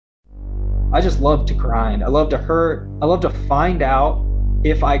I just love to grind. I love to hurt. I love to find out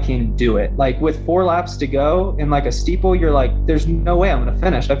if I can do it. Like with 4 laps to go in like a steeple, you're like, there's no way I'm going to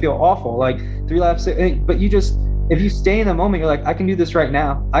finish. I feel awful. Like 3 laps, but if you stay in the moment, you're like, I can do this right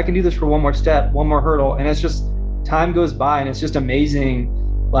now. I can do this for one more step, one more hurdle. And it's just, time goes by and it's just amazing.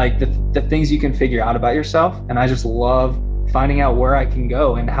 Like the things you can figure out about yourself. And I just love finding out where I can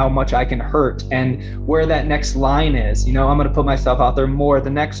go and how much I can hurt and where that next line is. I'm going to put myself out there more the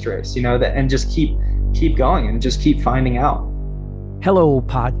next race, and just keep going and just keep finding out. Hello,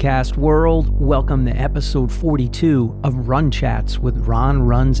 podcast world. Welcome to episode 42 of Run Chats with Ron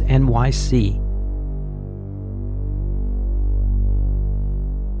Runs NYC.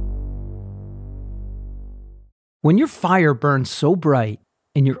 When your fire burns so bright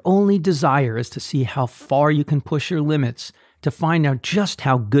and your only desire is to see how far you can push your limits to find out just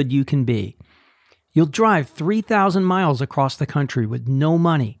how good you can be, you'll drive 3,000 miles across the country with no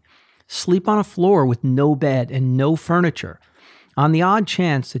money, sleep on a floor with no bed and no furniture, on the odd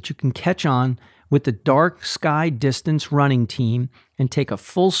chance that you can catch on with the Dark Sky Distance running team and take a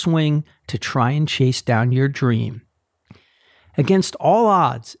full swing to try and chase down your dream. Against all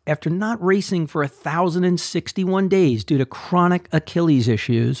odds, after not racing for 1,061 days due to chronic Achilles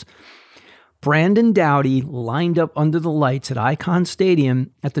issues, Brandon Dowdy lined up under the lights at Icon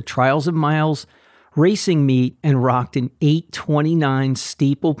Stadium at the Trials of Miles racing meet and rocked an 8:29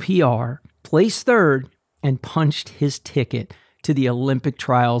 steeple PR, placed third, and punched his ticket to the Olympic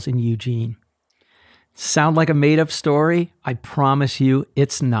trials in Eugene. Sound like a made-up story? I promise you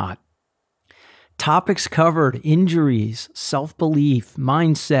it's not. Topics covered: injuries, self-belief,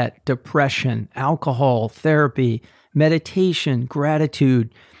 mindset, depression, alcohol, therapy, meditation,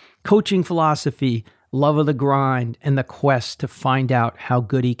 gratitude, coaching philosophy, love of the grind, and the quest to find out how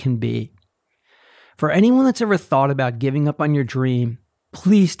good he can be. For anyone that's ever thought about giving up on your dream,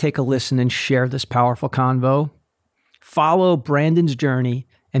 please take a listen and share this powerful convo. Follow Brandon's journey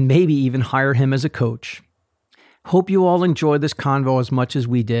and maybe even hire him as a coach. Hope you all enjoyed this convo as much as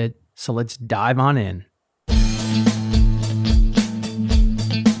we did, so let's dive on in.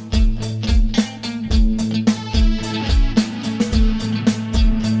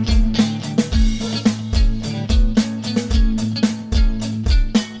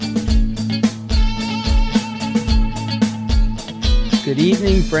 Good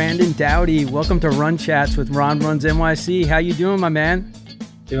evening, Brandon Dowdy. Welcome to Run Chats with Ron Runs NYC. How you doing, my man?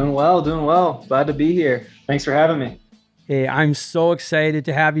 Doing well. Glad to be here. Thanks for having me. Hey, I'm so excited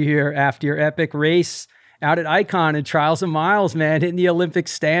to have you here after your epic race out at Icon and Trials of Miles, man, hitting the Olympic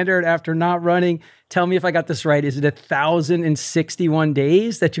standard after not running. Tell me if I got this right. Is it 1,061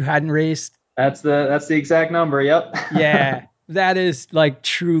 days that you hadn't raced? That's the exact number. Yep. Yeah. That is like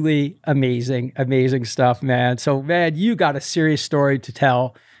truly amazing stuff, man. So, man, you got a serious story to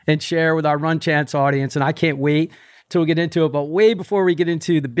tell and share with our Run Chats audience, and I can't wait till we get into it. But way before we get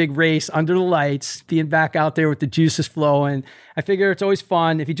into the big race under the lights, being back out there with the juices flowing, I figure it's always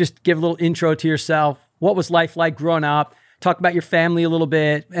fun if you just give a little intro to yourself. What was life like growing up? Talk about your family a little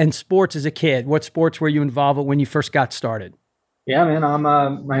bit and sports as a kid. What sports were you involved with when you first got started? Yeah, man.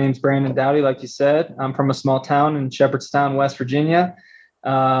 My name's Brandon Dowdy, like you said. I'm from a small town in Shepherdstown, West Virginia.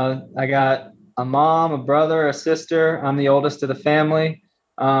 I got a mom, a brother, a sister. I'm the oldest of the family.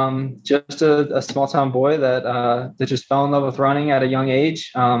 Just a small town boy that just fell in love with running at a young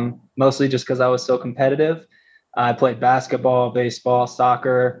age. Mostly just because I was so competitive. I played basketball, baseball,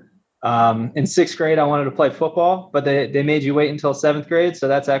 soccer. In 6th grade, I wanted to play football, but they made you wait until 7th grade. So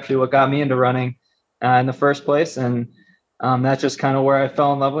that's actually what got me into running in the first place. And that's just kind of where I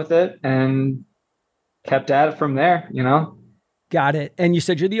fell in love with it and kept at it from there, Got it. And you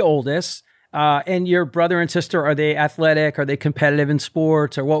said you're the oldest, and your brother and sister, are they athletic? Are they competitive in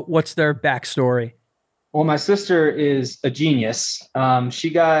sports, or what's their backstory? Well, my sister is a genius.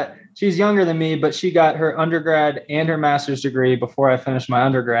 She's younger than me, but she got her undergrad and her master's degree before I finished my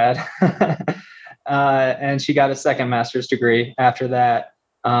undergrad. And she got a second master's degree after that.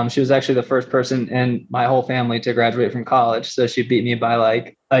 She was actually the first person in my whole family to graduate from college. So she beat me by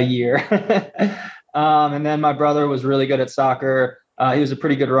like a year. And then my brother was really good at soccer. He was a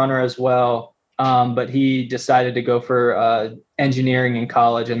pretty good runner as well. But he decided to go for engineering in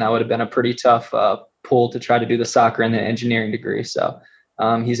college, and that would have been a pretty tough pull to try to do the soccer and the engineering degree. So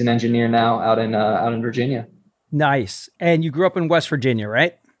he's an engineer now out in Virginia. Nice. And you grew up in West Virginia,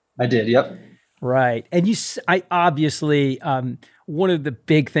 right? I did. Yep. Right. And I obviously, one of the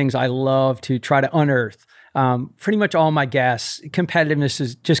big things I love to try to unearth, pretty much all my guests,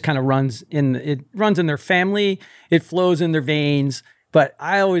 competitiveness just kind of runs in their family. It flows in their veins. but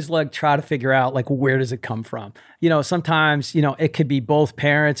I always like try to figure out like where does it come from? Sometimes, it could be both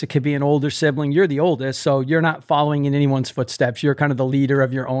parents, it could be an older sibling. You're the oldest, so you're not following in anyone's footsteps. You're kind of the leader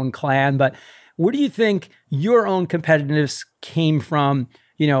of your own clan. But where do you think your own competitiveness came from,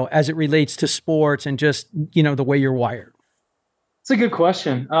 as it relates to sports and just, the way you're wired? It's a good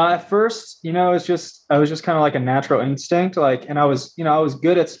question. At first, I was just kind of like a natural instinct, like, and I was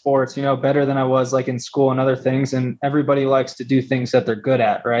good at sports, better than I was like in school and other things. And everybody likes to do things that they're good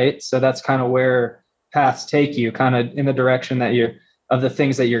at, right? So that's kind of where paths take you, kind of in the direction that of the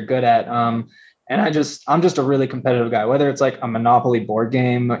things that you're good at. And I'm just a really competitive guy, whether it's like a Monopoly board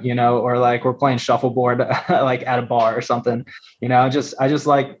game, or like we're playing shuffleboard, like at a bar or something, I just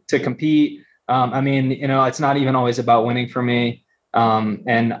like to compete. It's not even always about winning for me.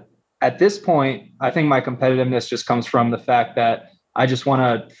 And at this point, I think my competitiveness just comes from the fact that I just want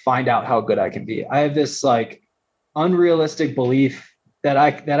to find out how good I can be. I have this like unrealistic belief that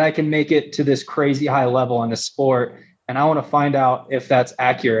I can make it to this crazy high level in the sport. And I want to find out if that's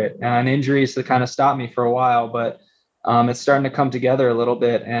accurate. And injuries to kind of stop me for a while, but it's starting to come together a little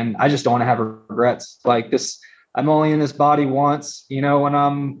bit. And I just don't want to have regrets like this. I'm only in this body once, when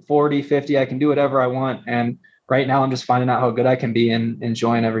I'm 40, 50, I can do whatever I want. And right now I'm just finding out how good I can be and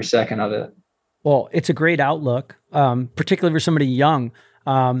enjoying every second of it. Well, it's a great outlook, particularly for somebody young.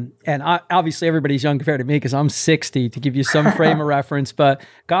 Obviously everybody's young compared to me because I'm 60 to give you some frame of reference, but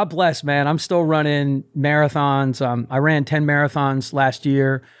God bless, man. I'm still running marathons. I ran 10 marathons last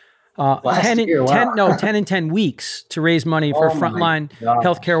year. 10 in 10 weeks to raise money for frontline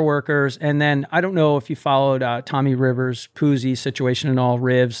healthcare workers. And then I don't know if you followed Tommy Rivers, Poozy situation and all,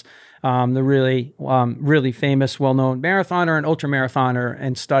 Rivs, the really famous, well-known marathoner and ultra marathoner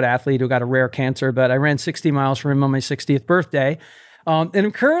and stud athlete who got a rare cancer. But I ran 60 miles for him on my 60th birthday. And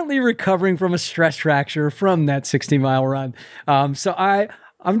I'm currently recovering from a stress fracture from that 60-mile run. So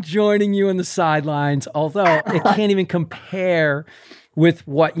I'm joining you on the sidelines, although it can't even compare with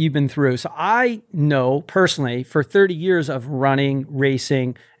what you've been through. So I know personally for 30 years of running,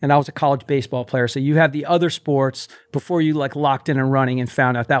 racing, and I was a college baseball player. So you have the other sports before you like locked in and running and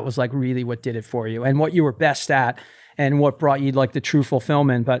found out that was like really what did it for you and what you were best at and what brought you like the true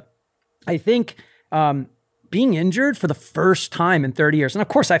fulfillment. But I think, being injured for the first time in 30 years. And of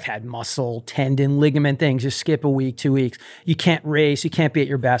course I've had muscle, tendon, ligament things. You skip a week, 2 weeks. You can't race. You can't be at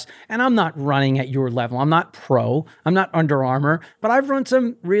your best. And I'm not running at your level. I'm not pro. I'm not Under Armour, but I've run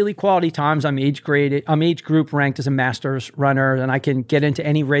some really quality times. I'm age group ranked as a masters runner, and I can get into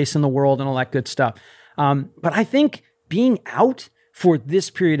any race in the world and all that good stuff. But I think being out for this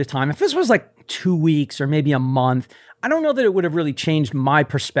period of time, if this was like 2 weeks or maybe a month, I don't know that it would have really changed my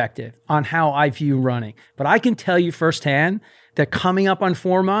perspective on how I view running, but I can tell you firsthand that coming up on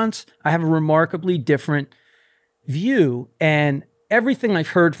 4 months, I have a remarkably different view. And everything I've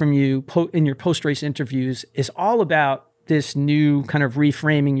heard from you in your post-race interviews is all about this new kind of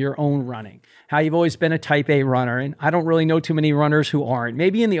reframing your own running, how you've always been a type A runner. And I don't really know too many runners who aren't.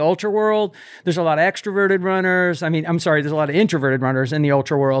 Maybe in the ultra world, there's a lot of extroverted runners. There's a lot of introverted runners in the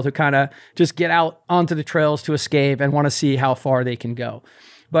ultra world who kind of just get out onto the trails to escape and want to see how far they can go.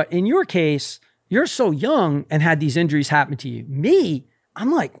 But in your case, you're so young and had these injuries happen to you. Me,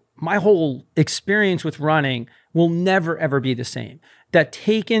 I'm like, my whole experience with running will never, ever be the same. That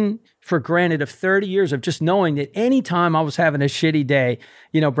taken for granted of 30 years of just knowing that anytime I was having a shitty day,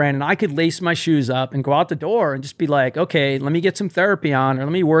 Brandon, I could lace my shoes up and go out the door and just be like, okay, let me get some therapy on, or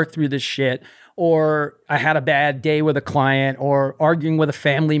let me work through this shit. Or I had a bad day with a client or arguing with a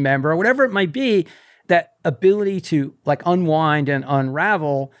family member or whatever it might be, that ability to like unwind and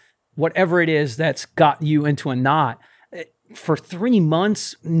unravel whatever it is that's got you into a knot. For 3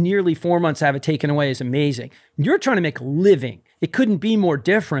 months, nearly 4 months, to have it taken away is amazing. You're trying to make a living. It couldn't be more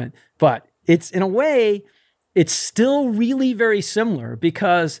different, but it's in a way, it's still really very similar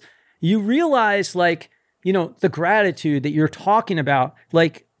because you realize the gratitude that you're talking about.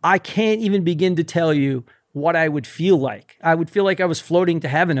 Like, I can't even begin to tell you what I would feel like. I would feel like I was floating to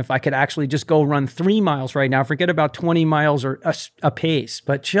heaven if I could actually just go run 3 miles right now, forget about 20 miles or a pace,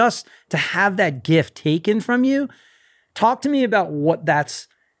 but just to have that gift taken from you. Talk to me about what that's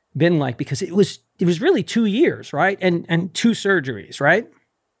been like, because it was really 2 years, right? And 2 surgeries, right?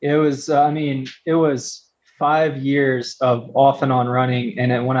 It was 5 years of off and on running.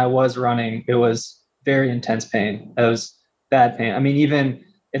 And then when I was running, it was very intense pain. It was bad pain. Even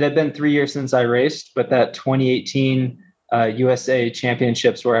it had been 3 years since I raced, but that 2018 USA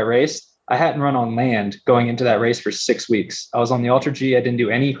championships where I raced, I hadn't run on land going into that race for 6 weeks. I was on the Ultra G. I didn't do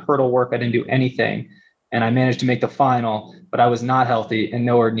any hurdle work. I didn't do anything. And I managed to make the final, but I was not healthy and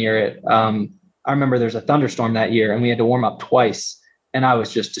nowhere near it. I remember there's a thunderstorm that year and we had to warm up twice. And I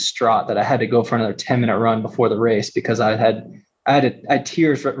was just distraught that I had to go for another 10-minute run before the race because I had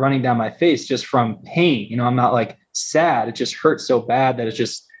tears running down my face just from pain. I'm not like sad. It just hurts so bad that it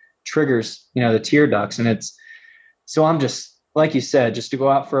just triggers, the tear ducts. And so I'm just, like you said, just to go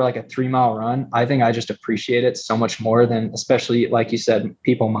out for like a 3-mile run, I think I just appreciate it so much more than, especially like you said,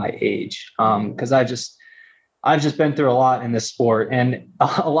 people my age. Cause I've just been through a lot in this sport, and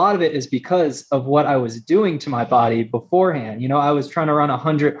a lot of it is because of what I was doing to my body beforehand. I was trying to run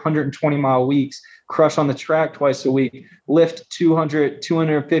 120-mile weeks, crush on the track twice a week, lift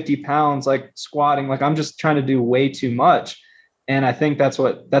 250 pounds, like squatting. Like I'm just trying to do way too much. And I think that's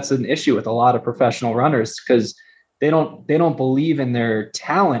an issue with a lot of professional runners, because they don't believe in their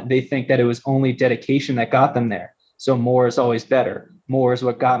talent. They think that it was only dedication that got them there. So more is always better. More is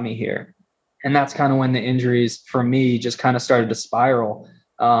what got me here. And that's kind of when the injuries for me just kind of started to spiral.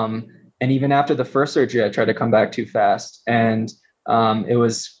 And even after the first surgery, I tried to come back too fast, and it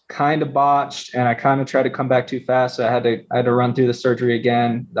was kind of botched, and I kind of tried to come back too fast. So I had to run through the surgery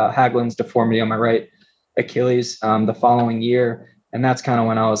again, the Haglund's deformity on my right Achilles, the following year. And that's kind of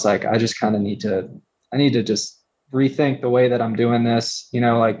when I was like, I just kind of need to just rethink the way that I'm doing this.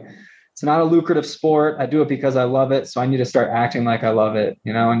 Like, it's not a lucrative sport. I do it because I love it. So I need to start acting like I love it,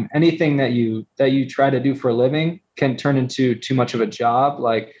 and anything that you try to do for a living can turn into too much of a job.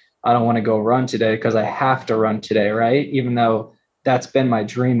 Like, I don't want to go run today because I have to run today. Right. Even though that's been my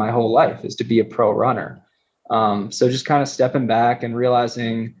dream my whole life, is to be a pro runner. So just kind of stepping back and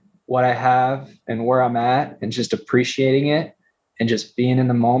realizing what I have and where I'm at, and just appreciating it and just being in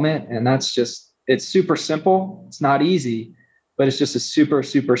the moment. And it's super simple. It's not easy, but it's just a super,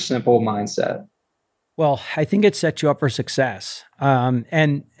 super simple mindset. Well, I think it sets you up for success.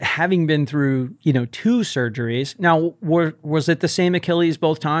 And having been through, 2 surgeries, now, was it the same Achilles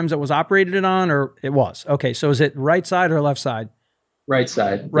both times that was operated on, or it was? Okay. So is it right side or left side? Right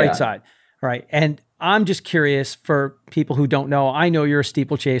side. Right side. Right. And I'm just curious, for people who don't know, I know you're a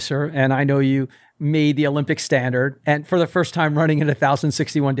steeplechaser, and I know you made the Olympic standard, and for the first time running in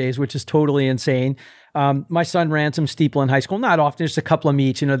 1,061 days, which is totally insane. My son ran some steeple in high school, not often, just a couple of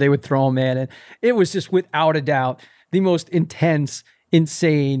meets, they would throw them in, and it was just without a doubt the most intense,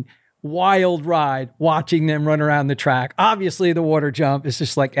 insane, wild ride watching them run around the track. Obviously the water jump is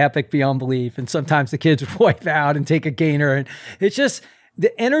just like epic beyond belief. And sometimes the kids would wipe out and take a gainer. And it's just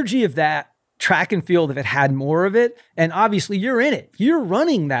the energy of that track and field, if it had more of it. And obviously you're in it, you're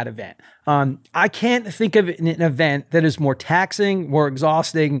running that event. I can't think of an event that is more taxing, more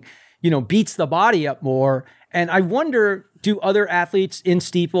exhausting, beats the body up more. And I wonder, do other athletes in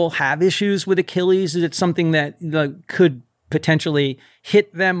steeple have issues with Achilles? Is it something that could potentially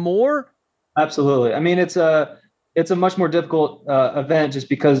hit them more? Absolutely. I mean, it's a much more difficult event just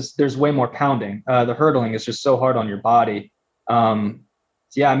because there's way more pounding. The hurdling is just so hard on your body.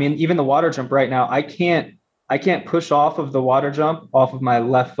 Yeah, I mean, even the water jump right now, I can't push off of the water jump off of my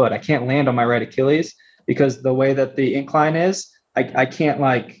left foot. I can't land on my right Achilles because the way that the incline is, I can't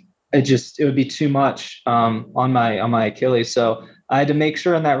it would be too much on my Achilles. So I had to make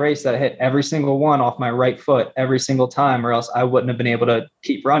sure in that race that I hit every single one off my right foot every single time, or else I wouldn't have been able to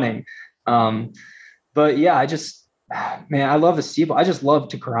keep running. But yeah, I love the steeple. I just love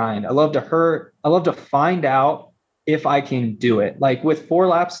to grind. I love to hurt. I love to find out if I can do it. Like with 4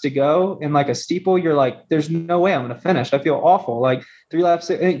 laps to go in like a steeple, you're like, there's no way I'm going to finish. I feel awful. Like 3 laps,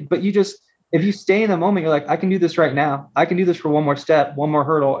 but if you stay in the moment, you're like, I can do this right now. I can do this for one more step, one more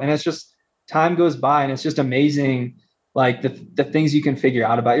hurdle. And it's just, time goes by, and it's just amazing. Like the things you can figure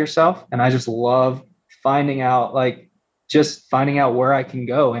out about yourself. And I just love finding out where I can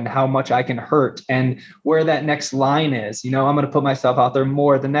go and how much I can hurt and where that next line is. I'm going to put myself out there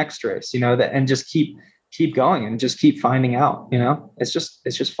more the next race, and just keep going and just keep finding out, it's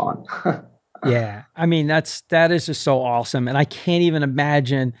just fun. Yeah. I mean, that is just so awesome. And I can't even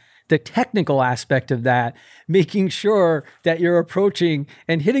imagine the technical aspect of that, making sure that you're approaching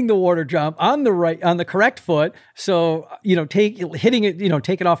and hitting the water jump on the correct foot. So, hitting it,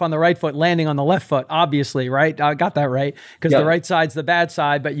 take it off on the right foot, landing on the left foot, obviously, right? I got that right. Because the right side's the bad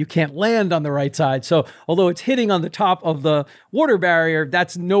side, but you can't land on the right side. So although it's hitting on the top of the water barrier,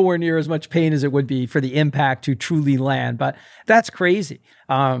 that's nowhere near as much pain as it would be for the impact to truly land. But that's crazy.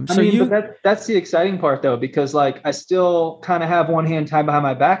 But that's the exciting part though, because I still kind of have one hand tied behind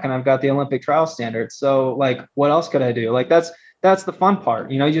my back, and I've got the Olympic trial standard. So what else could I do? That's the fun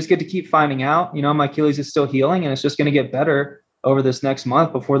part. You just get to keep finding out. My Achilles is still healing, and it's just going to get better over this next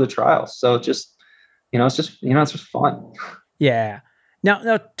month before the trials. So it's just fun. Yeah.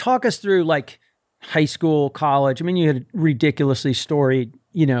 Now talk us through high school, college. I mean, you had ridiculously storied,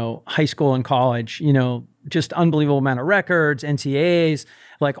 high school and college, just unbelievable amount of records, NCAAs,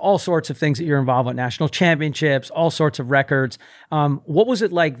 like all sorts of things that you're involved with, national championships, all sorts of records. What was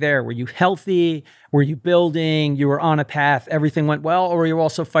it like there? Were you healthy? Were you building? You were on a path, everything went well? Or were you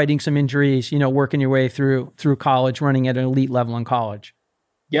also fighting some injuries, working your way through college, running at an elite level in college?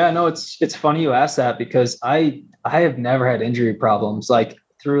 Yeah, no, it's funny you ask that because I have never had injury problems like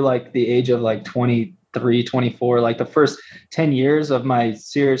through like the age of like 23, 24, like the first 10 years of my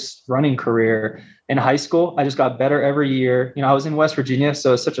serious running career in high school. I just got better every year. I was in West Virginia,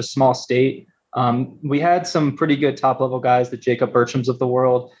 so it's such a small state. We had some pretty good top level guys, the Jacob Bertrams of the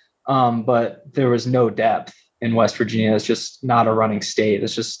world, but there was no depth in West Virginia. It's just not a running state.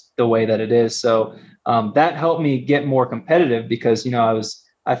 It's just the way that it is. So that helped me get more competitive because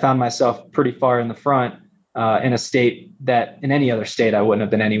I found myself pretty far in the front in a state that in any other state I wouldn't have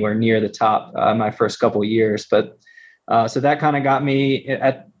been anywhere near the top my first couple of years. But so that kind of got me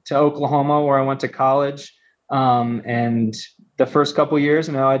to Oklahoma, where I went to college. And the first couple of years,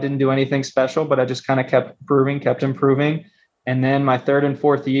 I didn't do anything special, but I just kind of kept improving. And then my third and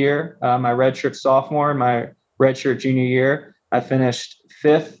fourth year, my redshirt sophomore, my redshirt junior year, I finished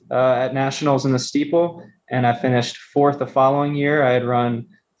fifth at nationals in the steeple. And I finished fourth the following year. I had run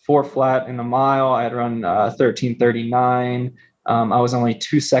 4 flat in a mile. I had run 13:39. I was only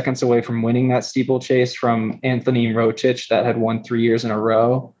 2 seconds away from winning that steeplechase from Anthony Rotich that had won 3 years in a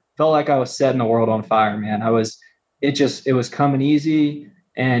row. Felt like I was setting the world on fire, man. It was coming easy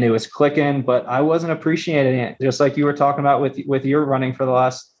and it was clicking, but I wasn't appreciating it. Just like you were talking about with your running for the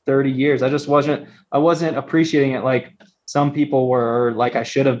last 30 years. I wasn't appreciating it like some people were, or like I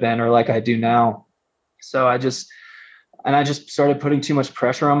should have been, or like I do now. So I just started putting too much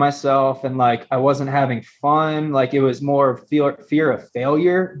pressure on myself, and like I wasn't having fun. Like it was more fear of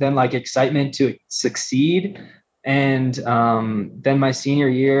failure than like excitement to succeed. And then my senior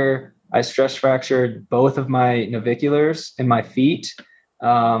year, I stress fractured both of my naviculars in my feet.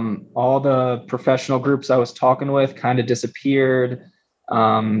 All the professional groups I was talking with kind of disappeared.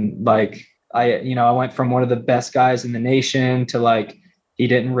 Like I went from one of the best guys in the nation to like, he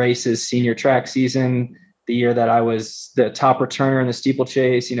didn't race his senior track season the year that I was the top returner in the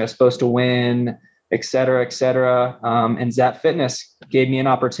steeplechase, supposed to win, et cetera, et cetera. And Zap Fitness gave me an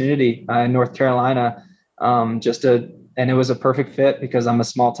opportunity in North Carolina, and it was a perfect fit because I'm a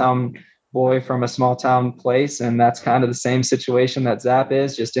small town boy from a small town place. And that's kind of the same situation that Zap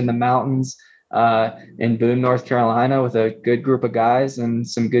is, just in the mountains in Boone, North Carolina, with a good group of guys and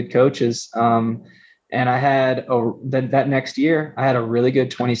some good coaches. And I had that next year, I had a really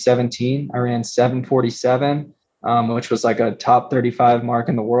good 2017. I ran 7:47, which was like a top 35 mark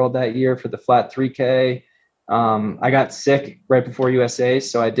in the world that year for the flat 3K. I got sick right before USA,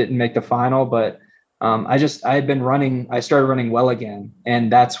 so I didn't make the final, but I started running well again.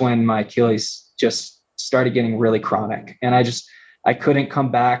 And that's when my Achilles just started getting really chronic. And I couldn't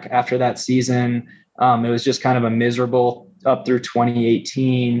come back after that season. It was just kind of a miserable up through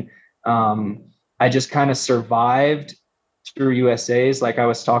 2018. I just kind of survived through USAs. Like I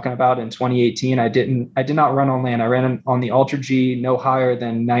was talking about in 2018, I did not run on land. I ran on the Ultra G, no higher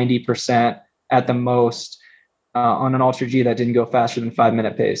than 90% at the most on an Ultra G that didn't go faster than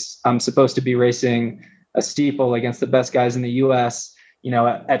 5-minute pace. I'm supposed to be racing a steeple against the best guys in the US,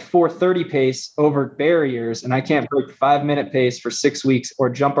 at 4:30 pace over barriers. And I can't break 5-minute pace for 6 weeks or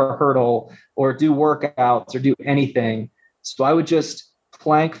jump a hurdle or do workouts or do anything. So I would just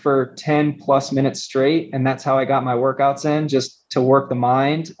plank for 10 plus minutes straight. And that's how I got my workouts in, just to work the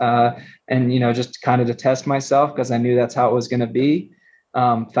mind and, just kind of to test myself, because I knew that's how it was going to be.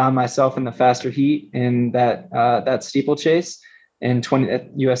 Found myself in the faster heat in that steeplechase in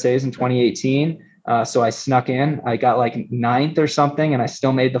USA's in 2018. So I snuck in. I got like 9th or something, and I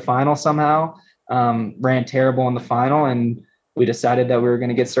still made the final somehow. Ran terrible in the final, and we decided that we were going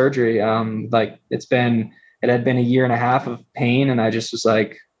to get surgery. It had been a year and a half of pain, and I just was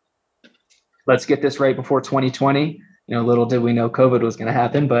like, let's get this right before 2020. Little did we know COVID was going to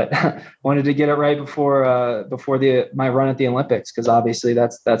happen, but wanted to get it right before my run at the Olympics, because obviously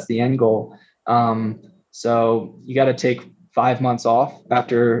that's the end goal. So you got to take 5 months off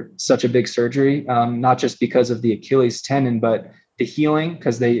after such a big surgery, not just because of the Achilles tendon, but the healing,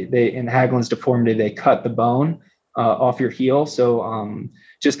 because they in Haglund's deformity, they cut the bone off your heel. So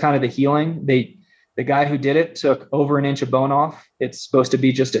just kind of the healing. The guy who did it took over an inch of bone off. It's supposed to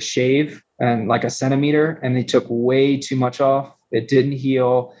be just a shave and like a centimeter, and they took way too much off. It didn't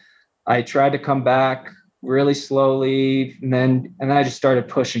heal. I tried to come back really slowly, and then I just started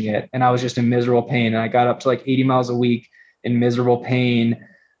pushing it, and I was just in miserable pain. And I got up to like 80 miles a week in miserable pain.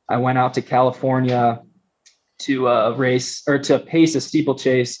 I went out to California to race or to pace a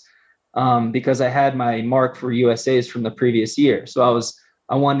steeplechase because I had my mark for USAs from the previous year. So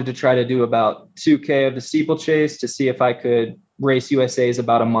I wanted to try to do about 2K of the steeplechase to see if I could race USAs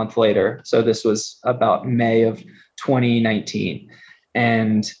about a month later. So this was about May of 2019.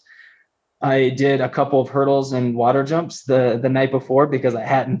 And I did a couple of hurdles and water jumps the night before because I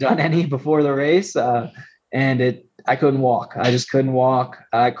hadn't done any before the race. And I couldn't walk. I just couldn't walk.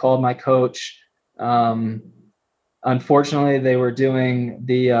 I called my coach. Unfortunately, they were doing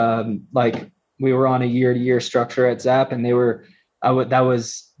we were on a year-to-year structure at Zap, and that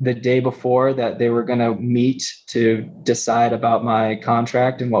was the day before that they were going to meet to decide about my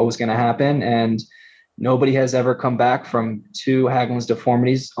contract and what was going to happen. And nobody has ever come back from 2 Haglund's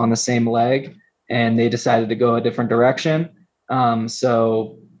deformities on the same leg, and they decided to go a different direction.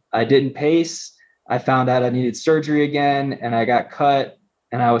 So I didn't pace. I found out I needed surgery again, and I got cut,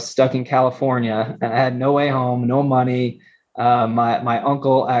 and I was stuck in California, and I had no way home, no money. My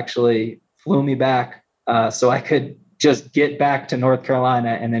uncle actually flew me back so I could just get back to North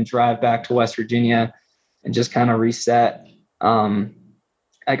Carolina and then drive back to West Virginia and just kind of reset.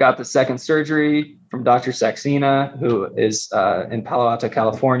 I got the second surgery from Dr. Saxena, who is in Palo Alto,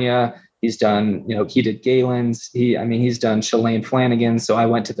 California. He's done, he did Galen's. He's done Shalane Flanagan. So I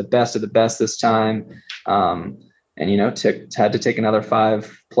went to the best of the best this time. And had to take another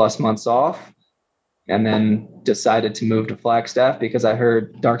 5+ months off, and then decided to move to Flagstaff because I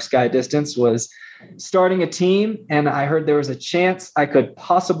heard Dark Sky Distance was starting a team, and I heard there was a chance I could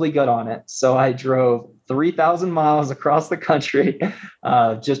possibly get on it. So I drove 3,000 miles across the country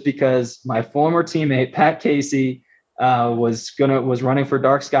just because my former teammate, Pat Casey, was running for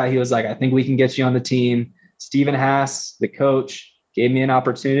Dark Sky. He was like, I think we can get you on the team. Stephen Haas, the coach, gave me an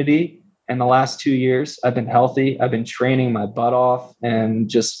opportunity. And the last 2 years, I've been healthy. I've been training my butt off and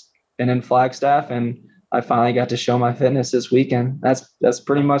just been in Flagstaff. And I finally got to show my fitness this weekend. That's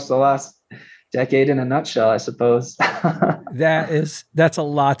pretty much the last decade in a nutshell, I suppose. That's a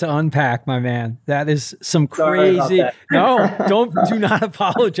lot to unpack, my man. That is some crazy. No, do not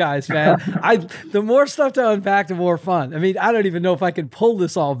apologize, man. The more stuff to unpack, the more fun. I don't even know if I can pull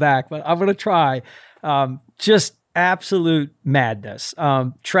this all back, but I'm going to try. Just absolute madness.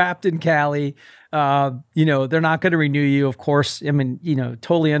 Trapped in Cali. They're not going to renew you, of course.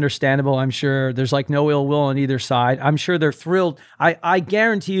 Totally understandable. I'm sure there's no ill will on either side. I'm sure they're thrilled. I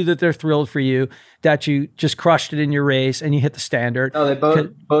guarantee you that they're thrilled for you that you just crushed it in your race and you hit the standard. No, they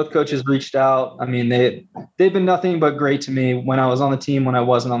both coaches reached out. They've been nothing but great to me when I was on the team, when I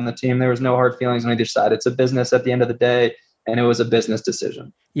wasn't on the team. There was no hard feelings on either side. It's a business at the end of the day, and it was a business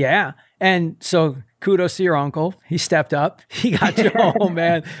decision. Yeah. And so kudos to your uncle. He stepped up. He got you home,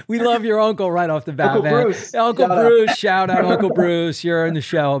 man. We love your uncle right off the bat, Uncle man. Bruce. Uncle Bruce, shout out Uncle Bruce. You're in the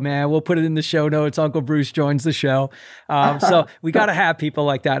show, man. We'll put it in the show notes. Uncle Bruce joins the show. So we got to have people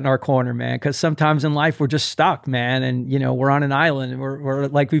like that in our corner, man, because sometimes in life we're just stuck, man. And, we're on an island and we're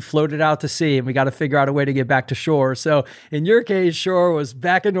like we floated out to sea and we got to figure out a way to get back to shore. So in your case, shore was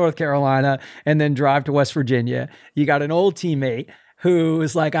back in North Carolina and then drive to West Virginia. You got an old teammate who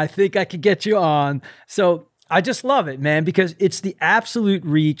is like, I think I could get you on. So I just love it, man, because it's the absolute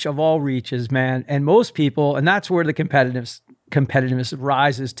reach of all reaches, man. And most people, and that's where the competitiveness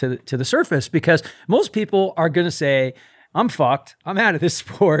rises to the surface, because most people are going to say, I'm fucked. I'm out of this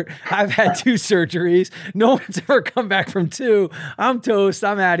sport. I've had 2 surgeries. No one's ever come back from 2. I'm toast.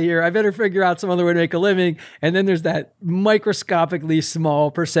 I'm out of here. I better figure out some other way to make a living. And then there's that microscopically small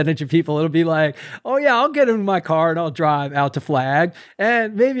percentage of people. It'll be like, oh yeah, I'll get in my car and I'll drive out to Flag.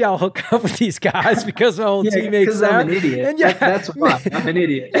 And maybe I'll hook up with these guys because my old teammates. Because I'm an idiot. And that's why I'm an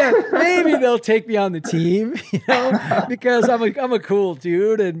idiot. Yeah, maybe they'll take me on the team, because I'm a cool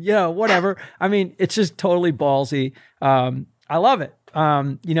dude and whatever. It's just totally ballsy. I love it.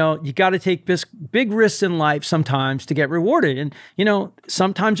 You got to take big risks in life sometimes to get rewarded. And,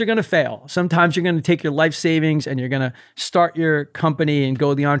 sometimes you're going to fail. Sometimes you're going to take your life savings and you're going to start your company and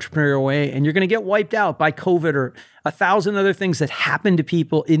go the entrepreneurial way. And you're going to get wiped out by COVID or 1,000 other things that happen to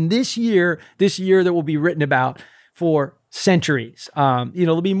people in this year that will be written about for centuries.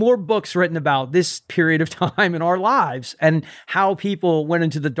 There'll be more books written about this period of time in our lives and how people went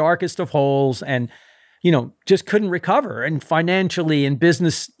into the darkest of holes and just couldn't recover, and financially and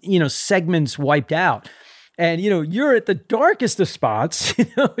business, segments wiped out. And, you're at the darkest of spots,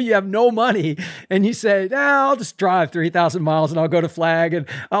 you have no money and you say, I'll just drive 3,000 miles and I'll go to Flag and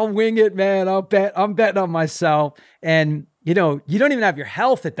I'll wing it, man. I'm betting on myself. And you don't even have your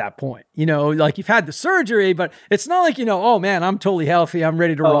health at that point. Like you've had the surgery, but it's not like, oh man, I'm totally healthy. I'm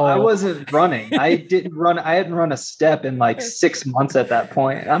ready to roll. I wasn't running. I didn't run. I hadn't run a step in like 6 months at that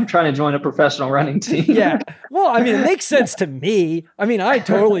point. I'm trying to join a professional running team. Yeah. Well, I mean, it makes sense to me. I mean, I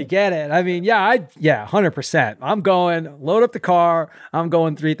totally get it. I mean, 100%. I'm going, load up the car. I'm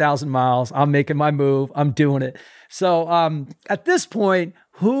going 3,000 miles. I'm making my move. I'm doing it. So at this point,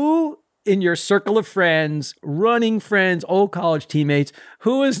 who in your circle of friends, running friends, old college teammates,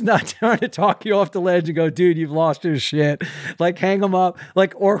 who is not trying to talk you off the ledge and go, dude, you've lost your shit, like hang them up,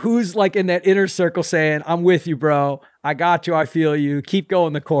 like, or who's like in that inner circle saying, I'm with you, bro. I got you. I feel you. Keep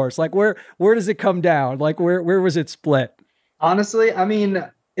going the course. Like where does it come down? Like where was it split? Honestly, I mean,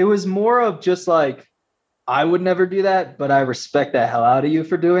 it was more of just like, I would never do that, but I respect the hell out of you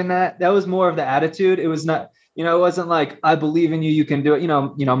for doing that. That was more of the attitude. It was not, it wasn't like, I believe in you, you can do it.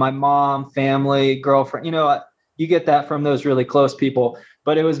 My mom, family, girlfriend, you get that from those really close people,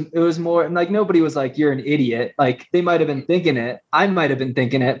 but it was more like, nobody was like, you're an idiot. Like they might've been thinking it. I might've been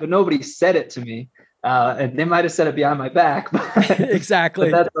thinking it, but nobody said it to me. And they might've said it behind my back. But, exactly.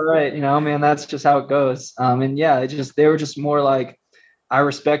 But that's all right. Man, that's just how it goes. And yeah, they were just more like, I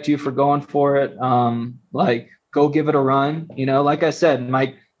respect you for going for it. Like go give it a run. Like I said,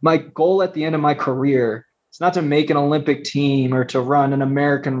 my goal at the end of my career, it's not to make an Olympic team or to run an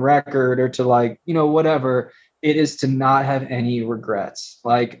American record or to like, whatever. It is to not have any regrets.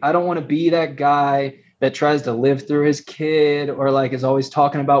 Like, I don't want to be that guy that tries to live through his kid or like is always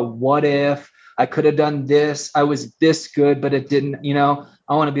talking about what if I could have done this. I was this good, but it didn't,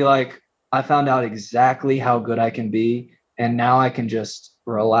 I want to be like, I found out exactly how good I can be. And now I can just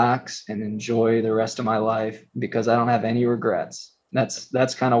relax and enjoy the rest of my life because I don't have any regrets.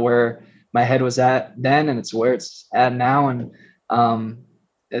 That's kind of where my head was at then, and it's where it's at now. And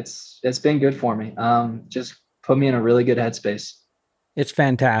it's been good for me. Just put me in a really good headspace. It's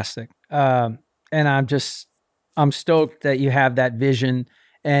fantastic. And I'm stoked that you have that vision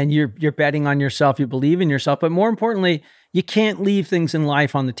and you're betting on yourself. You believe in yourself, but more importantly, you can't leave things in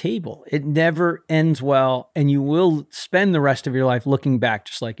life on the table. It never ends well, and you will spend the rest of your life looking back,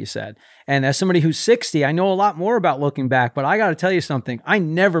 just like you said. And as somebody who's 60, I know a lot more about looking back, but I got to tell you something. I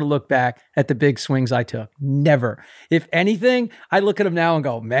never look back at the big swings I took. Never. If anything, I look at them now and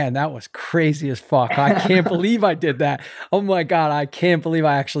go, man, that was crazy as fuck. I can't believe I did that. Oh my God, I can't believe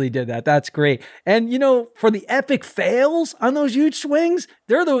I actually did that. That's great. And for the epic fails on those huge swings,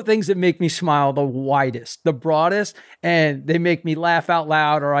 they're the things that make me smile the widest, the broadest, and they make me laugh out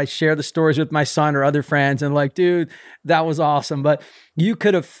loud, or I share the stories with my son or other friends and like, dude, that was awesome. But you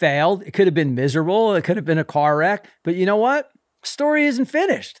could have failed. It could have been miserable. It could have been a car wreck. But you know what? Story isn't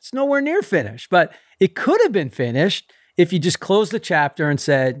finished. It's nowhere near finished, but it could have been finished if you just closed the chapter and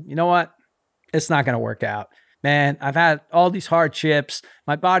said, you know what? It's not going to work out. Man, I've had all these hardships.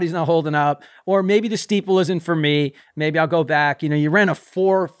 My body's not holding up. Or maybe the steeple isn't for me. Maybe I'll go back. You ran a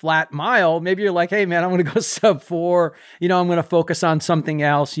 4 flat mile. Maybe you're like, hey, man, I'm going to go sub 4. I'm going to focus on something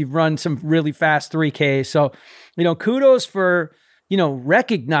else. You've run some really fast 3Ks. So, kudos for,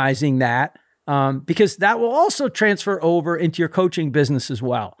 recognizing that because that will also transfer over into your coaching business as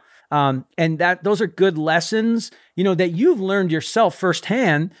well. And those are good lessons, that you've learned yourself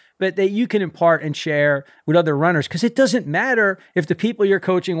firsthand, but that you can impart and share with other runners. Because it doesn't matter if the people you're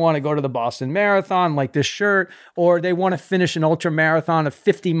coaching want to go to the Boston Marathon, like this shirt, or they want to finish an ultra marathon, a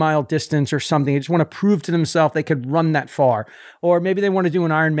 50-mile distance or something. They just want to prove to themselves they could run that far. Or maybe they want to do an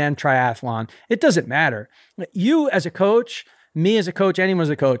Ironman triathlon. It doesn't matter. You as a coach, me as a coach, anyone as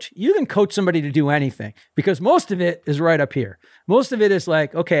a coach, you can coach somebody to do anything because most of it is right up here. Most of it is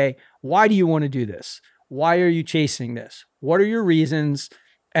like, okay, why do you want to do this? Why are you chasing this? What are your reasons?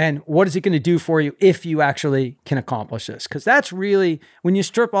 And what is it going to do for you if you actually can accomplish this? Because that's really, when you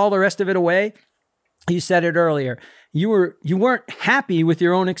strip all the rest of it away, you said it earlier, you weren't happy with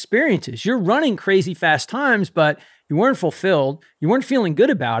your own experiences. You're running crazy fast times, but you weren't fulfilled. You weren't feeling good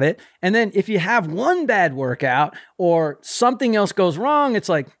about it. And then if you have one bad workout or something else goes wrong, it's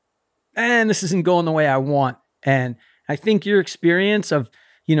like, man, this isn't going the way I want. And I think your experience of,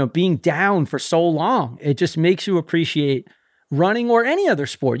 being down for so long, it just makes you appreciate running or any other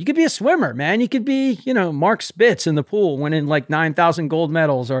sport. You could be a swimmer, man. You could be, Mark Spitz in the pool winning like 9,000 gold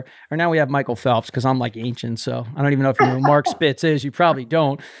medals, or now we have Michael Phelps because I'm like ancient. So I don't even know if you know who Mark Spitz is. You probably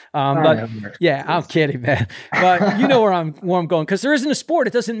don't. But yeah, I'm kidding, man. But you know where I'm going, because there isn't a sport.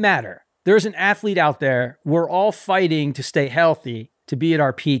 It doesn't matter. There's an athlete out there. We're all fighting to stay healthy, to be at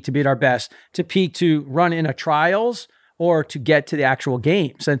our peak, to be at our best, to run in a trials or to get to the actual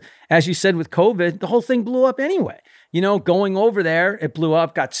games. And as you said with COVID, the whole thing blew up anyway. Going over there, it blew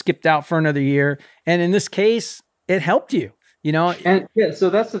up, got skipped out for another year. And in this case, it helped you, you know? And yeah, so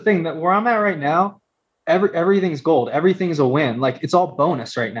that's the thing, that where I'm at right now, everything's gold. Everything's a win. Like, it's all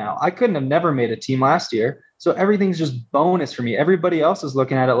bonus right now. I couldn't have never made a team last year. So everything's just bonus for me. Everybody else is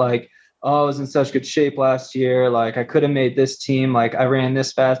looking at it like, oh, I was in such good shape last year. Like, I could have made this team. Like, I ran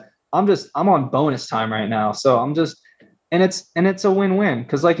this fast. I'm on bonus time right now. So and it's a win-win.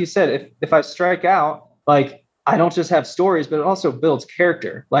 Cause like you said, if I strike out, like, I don't just have stories, but it also builds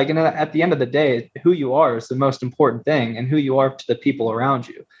character. Like, and at the end of the day, who you are is the most important thing, and who you are to the people around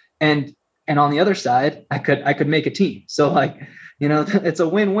you. And and on the other side, I could make a team. So, like, it's a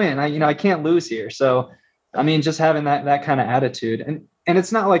win-win. I can't lose here. So, I mean, just having that kind of attitude, and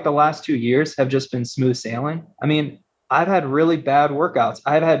it's not like the last 2 years have just been smooth sailing. I mean, I've had really bad workouts.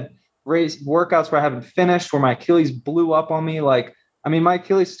 I've had race workouts where I haven't finished, where my Achilles blew up on me. Like, I mean, my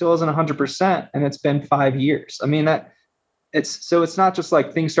Achilles still isn't 100%, and it's been 5 years. I mean, it's not just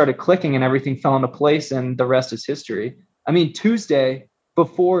like things started clicking and everything fell into place and the rest is history. I mean, Tuesday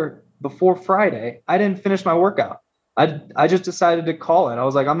before Friday, I didn't finish my workout. I just decided to call it. I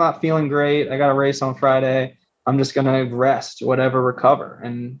was like, I'm not feeling great. I got a race on Friday. I'm just gonna rest, whatever, recover.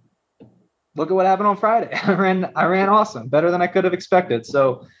 And look at what happened on Friday. I ran awesome, better than I could have expected.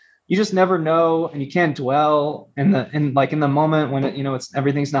 So you just never know, and you can't dwell in the moment when it's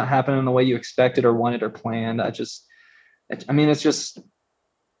everything's not happening the way you expected or wanted or planned. It's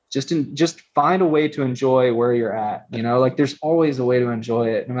just find a way to enjoy where you're at. Like, there's always a way to enjoy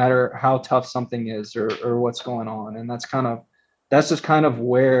it, no matter how tough something is or what's going on. And that's just kind of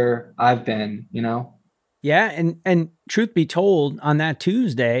where I've been. Yeah. And truth be told, on that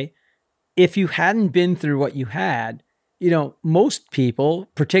Tuesday, if you hadn't been through what you had, most people,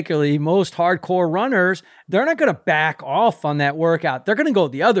 particularly most hardcore runners, they're not going to back off on that workout. They're going to go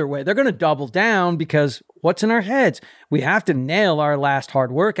the other way. They're going to double down, because what's in our heads? We have to nail our last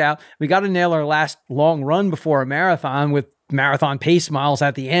hard workout. We got to nail our last long run before a marathon, with marathon pace miles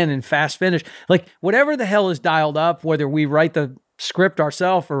at the end and fast finish. Like, whatever the hell is dialed up, whether we write the script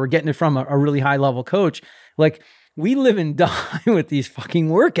ourselves or we're getting it from a really high level coach, like, we live and die with these fucking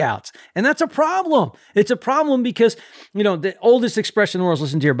workouts. And that's a problem. It's a problem because, the oldest expression in the world is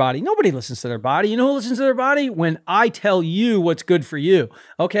listen to your body. Nobody listens to their body. You know who listens to their body? When I tell you what's good for you.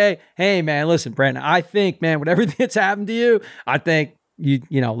 Okay. Hey, man, listen, Brandon, I think, man, with everything that's happened to you, I think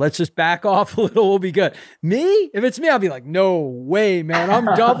let's just back off a little. We'll be good. Me, if it's me, I'll be like, no way, man. I'm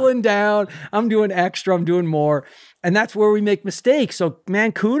doubling down. I'm doing extra. I'm doing more. And that's where we make mistakes. So,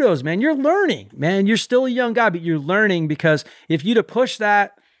 man, kudos, man. You're learning, man. You're still a young guy, but you're learning, because if you'd have pushed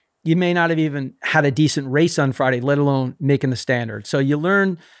that, you may not have even had a decent race on Friday, let alone making the standard. So you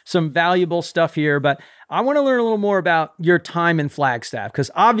learn some valuable stuff here, but I want to learn a little more about your time in Flagstaff, because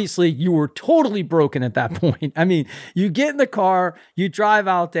obviously you were totally broken at that point. I mean, you get in the car, you drive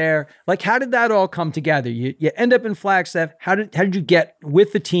out there. Like, how did that all come together? You end up in Flagstaff. How did you get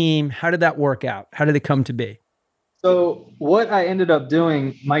with the team? How did that work out? How did it come to be? So what I ended up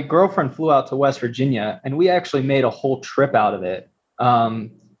doing, my girlfriend flew out to West Virginia, and we actually made a whole trip out of it.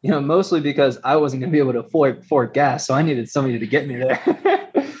 Mostly because I wasn't going to be able to afford gas, so I needed somebody to get me there.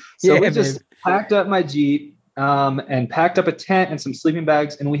 So we just packed up my Jeep, and packed up a tent and some sleeping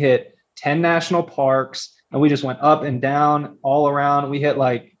bags, and we hit 10 national parks, and we just went up and down all around. We hit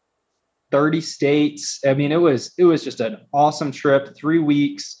like 30 states. I mean, it was just an awesome trip. 3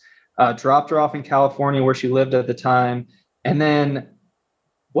 weeks. Dropped her off in California, where she lived at the time. And then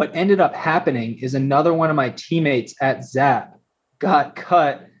what ended up happening is another one of my teammates at Zap got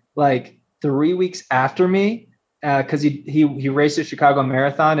cut like 3 weeks after me, because he raced the Chicago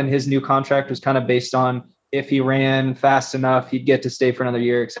Marathon, and his new contract was kind of based on if he ran fast enough, he'd get to stay for another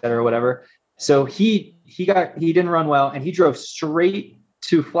year, et cetera, whatever. So he didn't run well, and he drove straight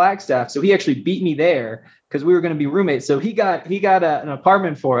to Flagstaff. So he actually beat me there, because we were going to be roommates. So he got an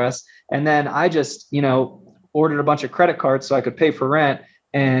apartment for us. And then I just, ordered a bunch of credit cards so I could pay for rent,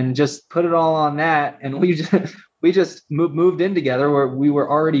 and just put it all on that. And we just moved in together, where we were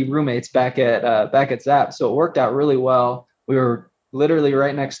already roommates back at Zap. So it worked out really well. We were literally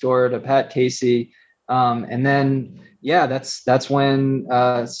right next door to Pat Casey. And then, yeah, that's when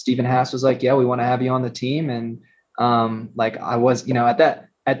Stephen Haas was like, yeah, we want to have you on the team. And like, I was, at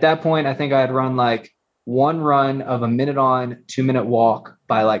that point, I think I had run like one run of a minute on, 2 minute walk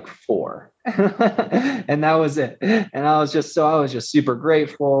by like 4. And that was it. And I was just super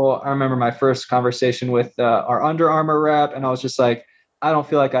grateful. I remember my first conversation with our Under Armour rep, and I was just like, I don't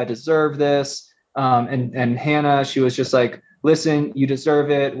feel like I deserve this. And Hannah, she was just like, listen, you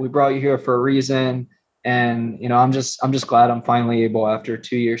deserve it. We brought you here for a reason. And, I'm just glad I'm finally able, after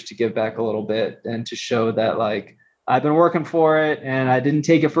 2 years, to give back a little bit, and to show that, like, I've been working for it, and I didn't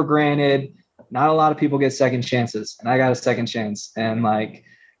take it for granted. not a lot of people get second chances, and I got a second chance. And like,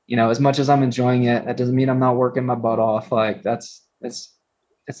 as much as I'm enjoying it, that doesn't mean I'm not working my butt off. Like it's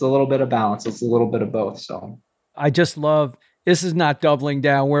a little bit of balance. It's a little bit of both. So I just love, this is not doubling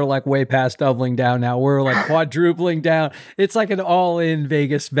down. We're like way past doubling down now. We're like quadrupling down. It's like an all-in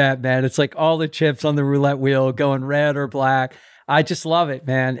Vegas bet, man. It's like all the chips on the roulette wheel going red or black. I just love it,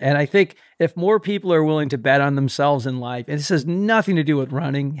 man. And I think if more people are willing to bet on themselves in life, and this has nothing to do with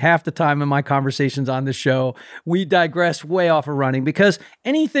running. Half the time in my conversations on the show, we digress way off of running, because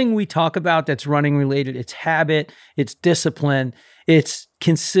anything we talk about that's running related, it's habit, it's discipline, it's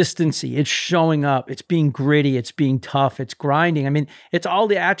consistency, it's showing up, it's being gritty, it's being tough, it's grinding. I mean, it's all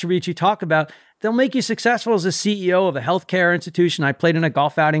the attributes you talk about. They'll make you successful as a CEO of a healthcare institution. I played in a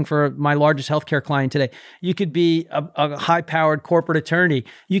golf outing for my largest healthcare client today. You could be a high-powered corporate attorney.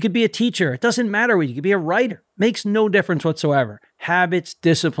 You could be a teacher. It doesn't matter what you could be. A writer. Makes no difference whatsoever. Habits,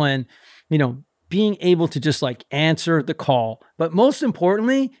 discipline, being able to just like answer the call. But most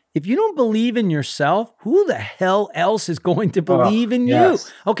importantly, if you don't believe in yourself, who the hell else is going to believe in you?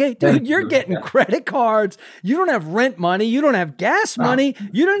 Okay, dude, you're getting credit cards. You don't have rent money. You don't have gas money.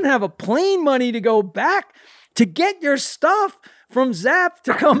 You don't have a plane money to go back to get your stuff from Zap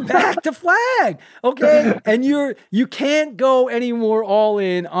to come back to Flag. Okay. And you can't go any more all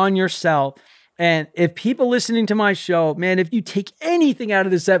in on yourself. And if people listening to my show, man, if you take anything out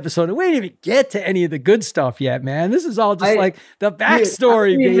of this episode, and we didn't even get to any of the good stuff yet, man. This is all just like the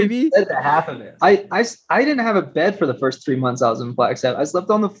backstory, baby. Said the half of it. I didn't have a bed for the first 3 months I was in Flagstaff. I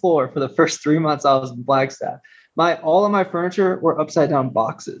slept on the floor for the first 3 months I was in Flagstaff. All of my furniture were upside down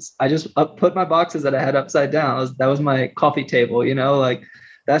boxes. I just put my boxes that I had upside down. That was my coffee table, like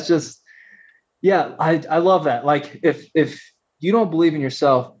that's just, yeah, I love that. Like if you don't believe in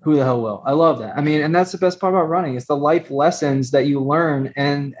yourself, who the hell will? I love that. I mean, and that's the best part about running. It's the life lessons that you learn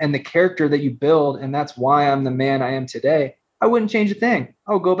and the character that you build. And that's why I'm the man I am today. I wouldn't change a thing.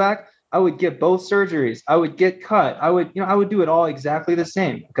 I would go back. I would get both surgeries. I would get cut. I would do it all exactly the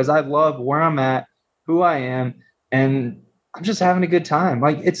same, because I love where I'm at, who I am, and I'm just having a good time.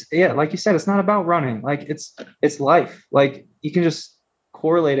 Like like you said, it's not about running. Like it's life. Like you can just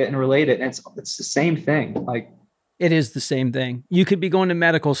correlate it and relate it. And it's the same thing. Like, it is the same thing. You could be going to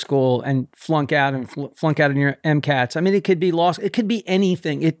medical school and flunk out in your MCATs. I mean, it could be lost. It could be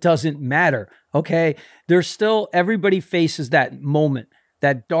anything. It doesn't matter. Okay. There's still, everybody faces that moment,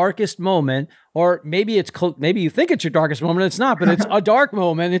 that darkest moment, or maybe maybe you think it's your darkest moment. It's not, but it's a dark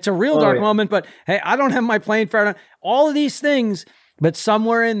moment. It's a real dark moment, but hey, I don't have my plane fare. All of these things, but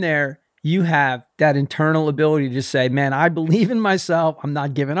somewhere in there, you have that internal ability to say, man, I believe in myself. I'm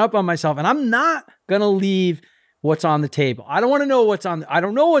not giving up on myself, and I'm not going to leave what's on the table. I don't want to know I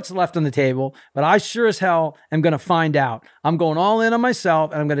don't know what's left on the table, but I sure as hell am going to find out. I'm going all in on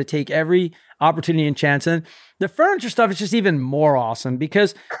myself, and I'm going to take every opportunity and chance. And the furniture stuff is just even more awesome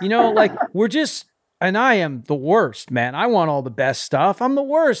because, like and I am the worst, man. I want all the best stuff. I'm the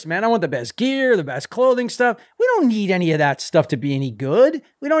worst, man. I want the best gear, the best clothing stuff. We don't need any of that stuff to be any good.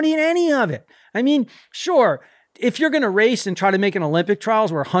 We don't need any of it. I mean, sure, if you're going to race and try to make an Olympic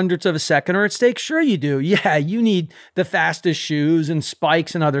trials where hundreds of a second are at stake, sure you do. Yeah, you need the fastest shoes and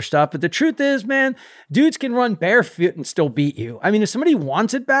spikes and other stuff. But the truth is, man, dudes can run barefoot and still beat you. I mean, if somebody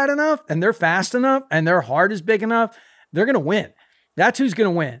wants it bad enough and they're fast enough and their heart is big enough, they're going to win. That's who's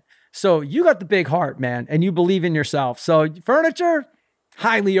going to win. So you got the big heart, man, and you believe in yourself. So furniture,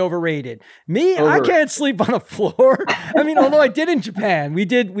 highly overrated. Me, I can't sleep on a floor. I mean, although I did in Japan, we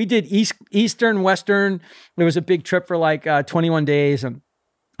did Eastern, Western. It was a big trip for like 21 days. And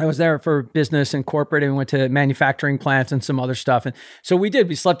I was there for business and corporate, and we went to manufacturing plants and some other stuff. And so we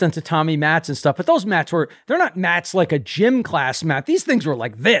slept on tatami mats and stuff, but those mats they're not mats like a gym class mat. These things were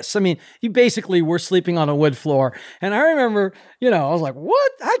like this. I mean, you basically were sleeping on a wood floor. And I remember, I was like,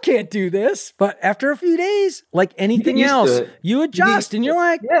 what? I can't do this. But after a few days, like anything else, you adjust and you're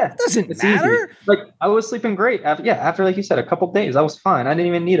like, it doesn't matter. Easy. Like I was sleeping great. After, like you said, a couple of days, I was fine. I didn't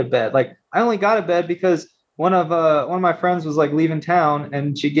even need a bed. Like I only got a bed because one of my friends was like leaving town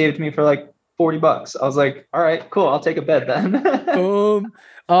and she gave it to me for like $40. I was like, all right, cool. I'll take a bed then. Boom.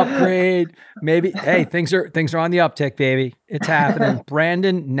 Upgrade. Maybe. Hey, things are on the uptick, baby. It's happening.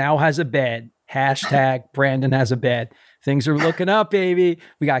 Brandon now has a bed. Hashtag Brandon has a bed. Things are looking up, baby.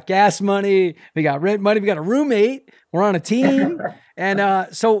 We got gas money. We got rent money. We got a roommate. We're on a team.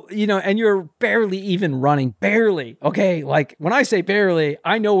 And so, and you're barely even running. Barely. Okay. Like when I say barely,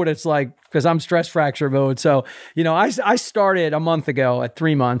 I know what it's like because I'm stress fracture mode. So, I started a month ago at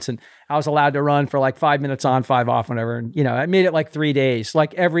 3 months, and I was allowed to run for like 5 minutes on, 5 off, whatever. And, I made it like 3 days,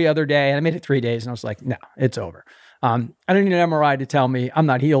 like every other day. And I made it 3 days, and I was like, no, it's over. I didn't need an MRI to tell me I'm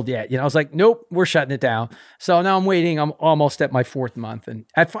not healed yet. I was like, nope, we're shutting it down. So now I'm waiting. I'm almost at my 4th month, and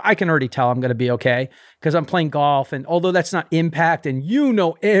I can already tell I'm going to be okay because I'm playing golf. And although that's not impact, and you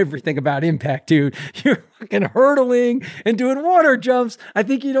know everything about impact, dude, you're fucking hurdling and doing water jumps. I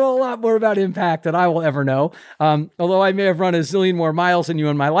think you know a lot more about impact than I will ever know. Although I may have run a zillion more miles than you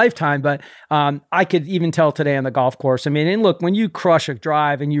in my lifetime, but I could even tell today on the golf course. I mean, and look, when you crush a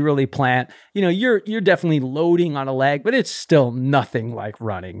drive and you really plant, you're definitely loading on a leg, but it's still nothing like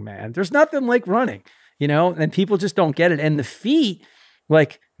running, man. There's nothing like running, and people just don't get it. And the feet,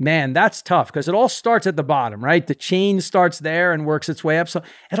 like, man, that's tough because it all starts at the bottom, right? The chain starts there and works its way up. So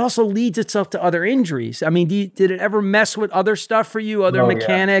it also leads itself to other injuries. I mean, did it ever mess with other stuff for you, other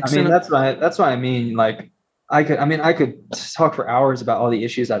mechanics? Yeah. I mean, that's what I mean. Like, I could talk for hours about all the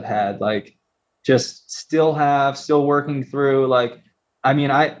issues I've had, like just still working through. Like, I mean,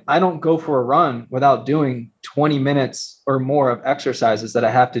 I don't go for a run without doing 20 minutes or more of exercises that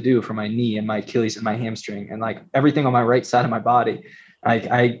I have to do for my knee and my Achilles and my hamstring and like everything on my right side of my body. Like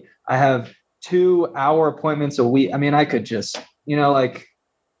I have 2-hour appointments a week. I mean, I could just,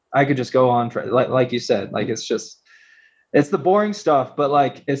 I could just go on for like you said, like, it's the boring stuff, but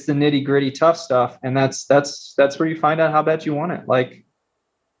like, it's the nitty gritty tough stuff. And that's where you find out how bad you want it. Like,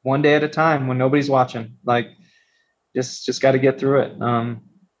 one day at a time when nobody's watching, like, just got to get through it.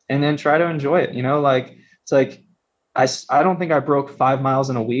 And then try to enjoy it. Like, it's like, I don't think I broke 5 miles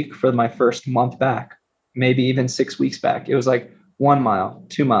in a week for my first month back, maybe even 6 weeks back. It was like 1 mile,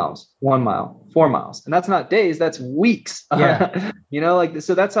 2 miles, 1 mile, 4 miles. And that's not days, that's weeks. Yeah. Like,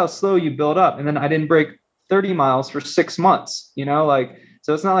 so that's how slow you build up. And then I didn't break 30 miles for 6 months, like,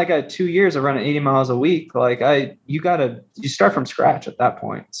 so it's not like I had 2 years of running 80 miles a week. Like you start from scratch at that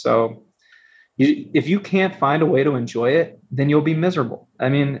point. So if you can't find a way to enjoy it, then you'll be miserable. I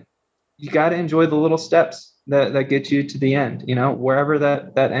mean, you got to enjoy the little steps that get you to the end, wherever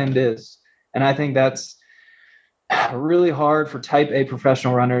that end is. And I think that's really hard for type A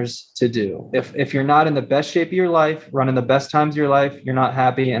professional runners to do. If you're not in the best shape of your life, running the best times of your life, you're not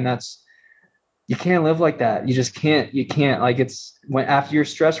happy. And you can't live like that. You just can't, like, it's when after your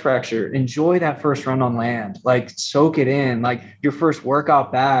stress fracture, enjoy that first run on land, like soak it in, like your first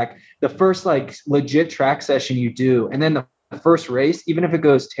workout back, the first like legit track session you do. And then the first race, even if it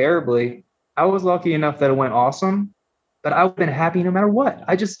goes terribly, I was lucky enough that it went awesome, but I would have been happy no matter what.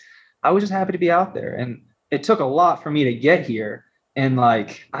 I was just happy to be out there. And it took a lot for me to get here. And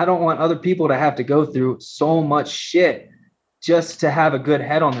like, I don't want other people to have to go through so much shit just to have a good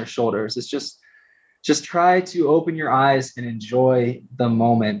head on their shoulders. It's just try to open your eyes and enjoy the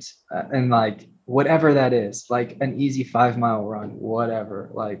moment. And like, whatever that is, like an easy 5 mile run, whatever,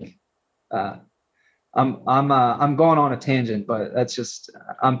 like, I'm going on a tangent, but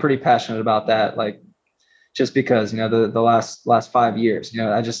I'm pretty passionate about that. Like, just because, the last 5 years,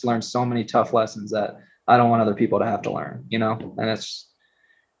 I just learned so many tough lessons that I don't want other people to have to learn, and it's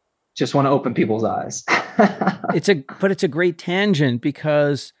just want to open people's eyes. It's a great tangent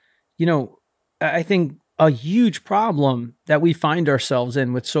because, I think a huge problem that we find ourselves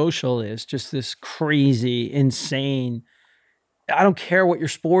in with social is just this crazy, insane, I don't care what your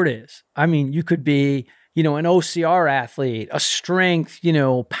sport is. I mean, you could be, an OCR athlete, a strength,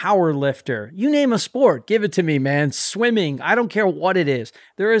 power lifter, you name a sport, give it to me, man. Swimming, I don't care what it is.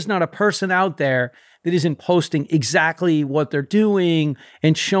 There is not a person out there that isn't posting exactly what they're doing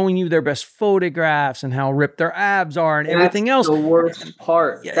and showing you their best photographs and how ripped their abs are and everything else. The worst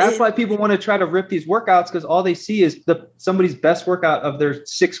part. That's why people want to try to rip these workouts, because all they see is somebody's best workout of their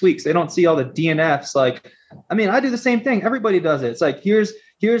 6 weeks. They don't see all the DNFs. Like, I mean, I do the same thing. Everybody does it. It's like, here's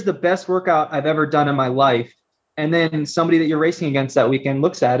the best workout I've ever done in my life. And then somebody that you're racing against that weekend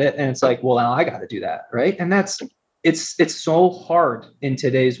looks at it and it's like, well, now I got to do that. Right. And it's so hard in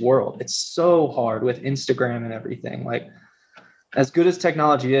today's world. It's so hard with Instagram and everything. Like, as good as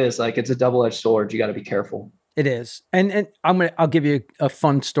technology is, like, it's a double-edged sword. You got to be careful. It is. And I'll give you a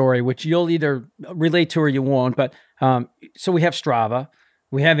fun story, which you'll either relate to or you won't. But so we have Strava,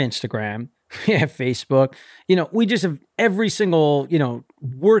 we have Instagram, we have Facebook. We just have every single,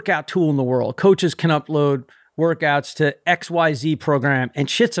 workout tool in the world. Coaches can upload workouts to XYZ program and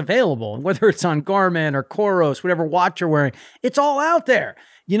shit's available. Whether it's on Garmin or Coros, whatever watch you're wearing, it's all out there.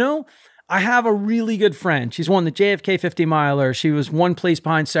 I have a really good friend. She's won the JFK 50 miler. She was one place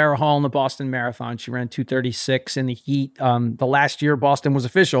behind Sarah Hall in the Boston Marathon. She ran 2:36 in the heat. The last year Boston was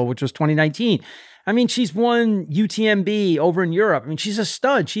official, which was 2019. I mean, she's won UTMB over in Europe. I mean, she's a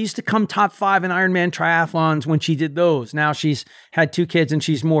stud. She used to come top 5 in Ironman triathlons when she did those. Now she's had 2 kids and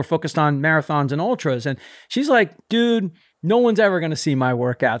she's more focused on marathons and ultras. And she's like, dude, No one's ever going to see my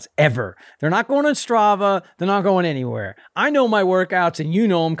workouts ever. They're not going on Strava. They're not going anywhere. I know my workouts and you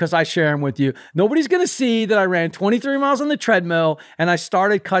know them because I share them with you. Nobody's going to see that I ran 23 miles on the treadmill and I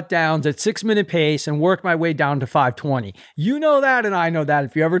started cut downs at 6-minute pace and worked my way down to 520. You know that and I know that.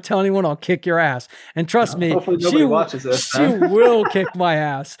 If you ever tell anyone, I'll kick your ass. And trust me, nobody watches this, she will kick my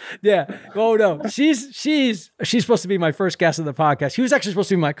ass. Yeah. Oh no. She's supposed to be my first guest of the podcast. She was actually supposed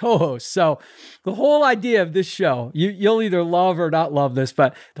to be my co-host. So the whole idea of this show, you'll either love or not love this,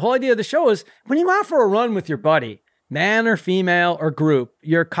 but the whole idea of the show is when you go out for a run with your buddy, man or female or group,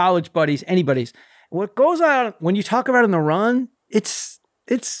 your college buddies, anybody's, what goes on when you talk about in the run, it's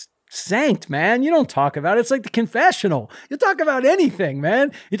sanked, man. You don't talk about it. It's like the confessional. You talk about anything,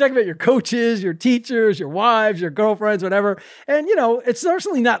 man. You talk about your coaches, your teachers, your wives, your girlfriends, whatever. And, it's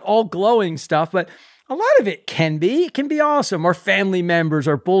certainly not all glowing stuff, but a lot of it can be awesome, or family members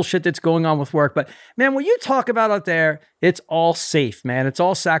or bullshit that's going on with work. But man, what you talk about out there, it's all safe, man. It's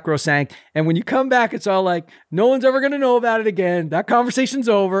all sacrosanct. And when you come back, it's all like, no one's ever going to know about it again. That conversation's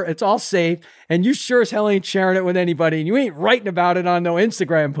over. It's all safe. And you sure as hell ain't sharing it with anybody. And you ain't writing about it on no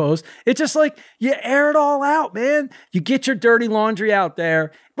Instagram post. It's just like you air it all out, man. You get your dirty laundry out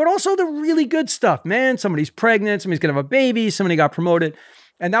there, but also the really good stuff, man. Somebody's pregnant. Somebody's going to have a baby. Somebody got promoted.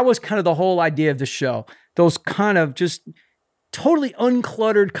 And that was kind of the whole idea of the show. Those kind of just totally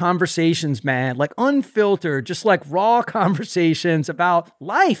uncluttered conversations, man, like unfiltered, just like raw conversations about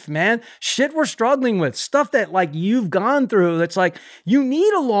life, man. Shit we're struggling with, stuff that like you've gone through. That's like, you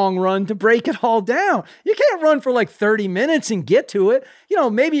need a long run to break it all down. You can't run for like 30 minutes and get to it.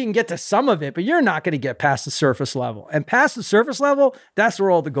 Maybe you can get to some of it, but you're not going to get past the surface level. And past the surface level, that's where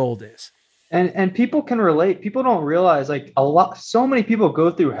all the gold is. And people can relate. People don't realize so many people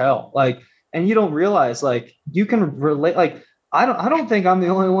go through hell, and you don't realize you can relate. I don't think I'm the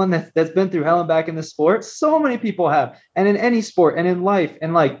only one that's been through hell and back in the sport. So many people have, and in any sport and in life,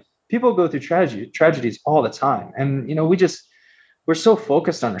 and people go through tragedies all the time. And, we're so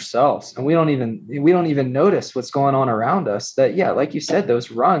focused on ourselves and we don't even notice what's going on around us that, yeah, like you said, those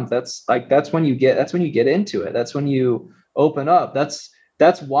runs, that's when you get into it. That's when you open up.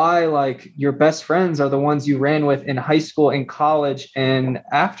 That's why your best friends are the ones you ran with in high school and college. And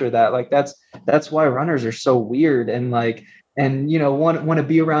after that, that's why runners are so weird and want to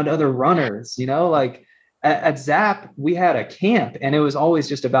be around other runners, at Zap, we had a camp and it was always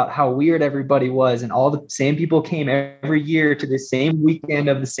just about how weird everybody was. And all the same people came every year to the same weekend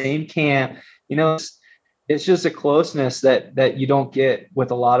of the same camp. It's just a closeness that you don't get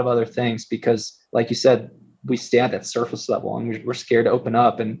with a lot of other things because, like you said, we stand at surface level and we're scared to open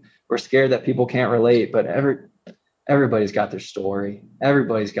up and we're scared that people can't relate, but everybody's got their story.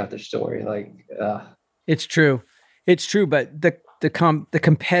 Everybody's got their story. It's true. But the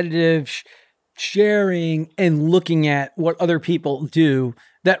competitive sharing and looking at what other people do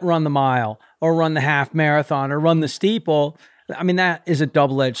that run the mile or run the half marathon or run the steeple, I mean, that is a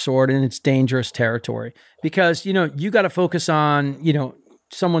double-edged sword and it's dangerous territory because, you got to focus on,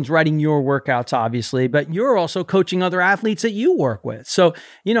 someone's writing your workouts, obviously, but you're also coaching other athletes that you work with. So,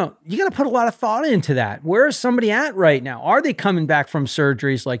 you got to put a lot of thought into that. Where is somebody at right now? Are they coming back from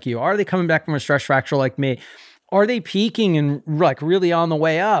surgeries like you? Are they coming back from a stress fracture like me? Are they peaking and really on the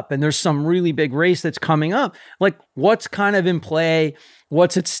way up? And there's some really big race that's coming up. What's kind of in play?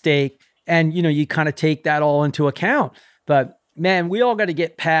 What's at stake? And, you kind of take that all into account. But man, we all got to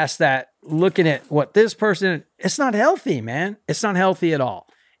get past that. Looking at what this person, it's not healthy, man. It's not healthy at all.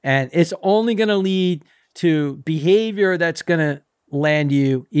 And it's only going to lead to behavior that's going to land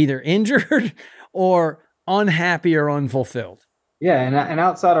you either injured or unhappy or unfulfilled. Yeah. And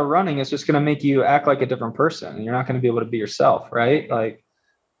outside of running, it's just going to make you act like a different person. And you're not going to be able to be yourself, right?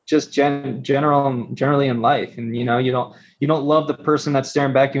 Just generally in life. And, you don't love the person that's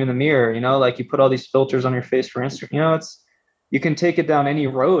staring back you in the mirror, you put all these filters on your face for Instagram, you can take it down any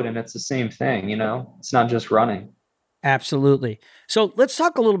road and it's the same thing, it's not just running. Absolutely. So let's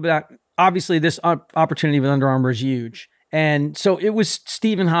talk a little bit about, obviously this opportunity with Under Armour is huge. And so it was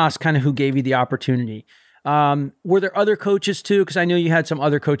Stephen Haas kind of who gave you the opportunity. Were there other coaches too? Because I know you had some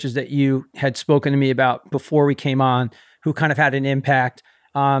other coaches that you had spoken to me about before we came on who kind of had an impact.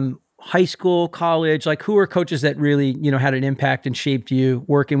 High school, college, who are coaches that really, had an impact and shaped you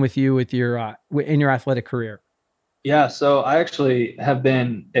working with you with your in your athletic career? Yeah. So I actually have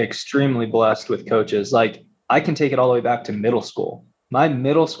been extremely blessed with coaches. I can take it all the way back to middle school. My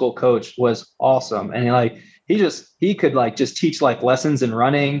middle school coach was awesome. And he could just teach lessons in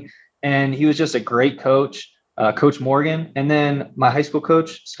running. And he was just a great coach, Coach Morgan. And then my high school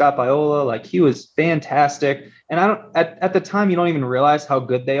coach, Scott Biola, he was fantastic. And at the time, you don't even realize how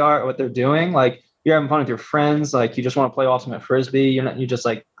good they are at what they're doing. you're having fun with your friends. Like you just want to play ultimate frisbee. You're not, you just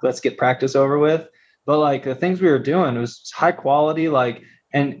like, let's get practice over with. But like the things we were doing, it was high quality. Like,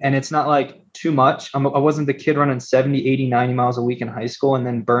 and it's not like too much. I wasn't the kid running 70, 80, 90 miles a week in high school and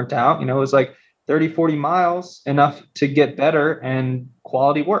then burnt out. You know, it was like 30, 40 miles, enough to get better and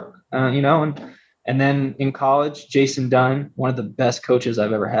quality work, you know, and then in college, Jason Dunn, one of the best coaches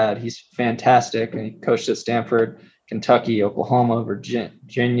I've ever had. He's fantastic. And he coached at Stanford, Kentucky, Oklahoma,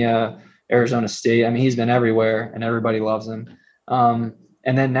 Virginia, Arizona State. I mean, he's been everywhere and everybody loves him. And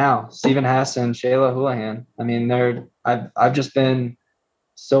then now Stephen Hassan, Shayla Houlihan. I mean, I've just been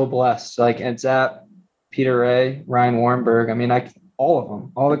so blessed. Like, and Zap, Peter Ray, Ryan Warrenberg. I mean, all of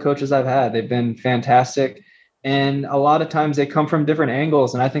them, all the coaches I've had, they've been fantastic. And a lot of times they come from different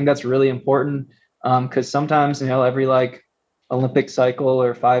angles. And I think that's really important. Because sometimes, you know, every like Olympic cycle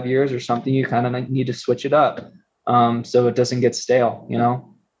or 5 years or something, you kind of need to switch it up, so it doesn't get stale, you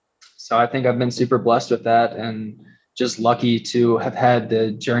know. So I think I've been super blessed with that, and just lucky to have had the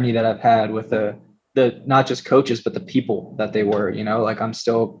journey that I've had with the not just coaches but the people that they were, you know. Like I'm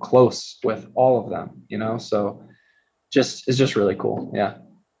still close with all of them, you know. So it's just really cool. Yeah,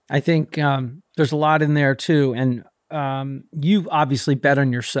 I think there's a lot in there too, and you obviously bet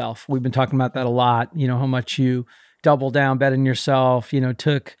on yourself. We've been talking about that a lot, you know, how much you double down, bet on yourself, you know,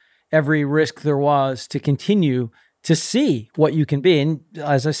 took every risk there was to continue to see what you can be. And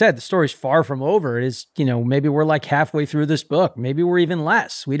as I said, the story's far from over. It is, you know, maybe we're like halfway through this book. Maybe we're even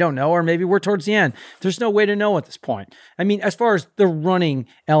less. We don't know. Or maybe we're towards the end. There's no way to know at this point. I mean, as far as the running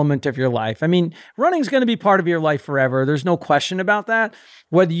element of your life, I mean, running's going to be part of your life forever. There's no question about that.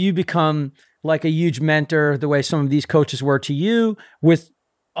 Whether you become like a huge mentor, the way some of these coaches were to you, with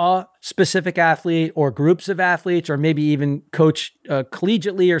a specific athlete or groups of athletes, or maybe even coach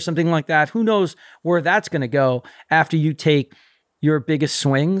collegiately or something like that. Who knows where that's going to go after you take your biggest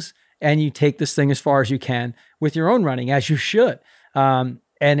swings and you take this thing as far as you can with your own running, as you should. And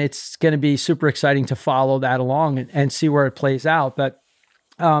it's going to be super exciting to follow that along and see where it plays out. But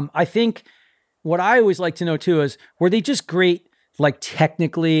I think what I always like to know too is, were they just great, like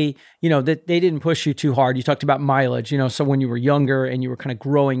technically, you know, that they didn't push you too hard? You talked about mileage, you know, so when you were younger and you were kind of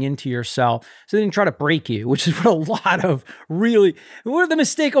growing into yourself, so they didn't try to break you, which is what the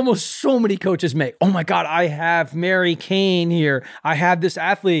mistake almost so many coaches make. Oh my God, I have Mary Kane here. I have this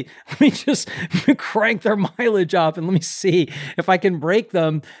athlete. Let me just crank their mileage up and let me see if I can break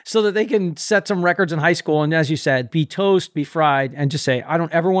them so that they can set some records in high school. And as you said, be toast, be fried, and just say, I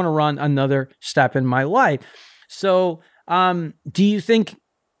don't ever want to run another step in my life. So, do you think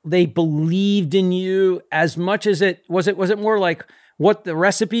they believed in you as much as was it more like what the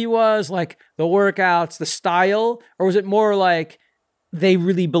recipe was, like the workouts, the style, or was it more like they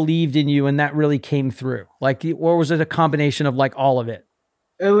really believed in you and that really came through? Like, or was it a combination of like all of it?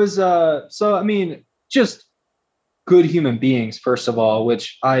 it was. So I mean, just good human beings, first of all,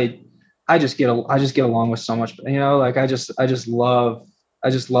 which I just get along with so much, you know. Like I just love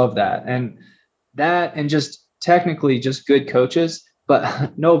that, and just technically just good coaches,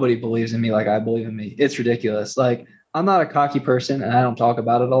 but nobody believes in me like I believe in me. It's ridiculous. Like I'm not a cocky person and I don't talk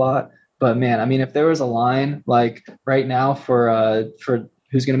about it a lot, but man, I mean, if there was a line like right now for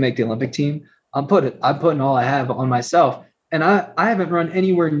who's going to make the Olympic team, I'm putting all I have on myself. And I haven't run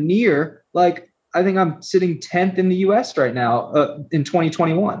anywhere near, like, I think I'm sitting 10th in the US right now in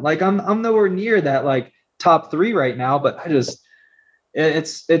 2021. Like I'm nowhere near that, like top 3 right now, but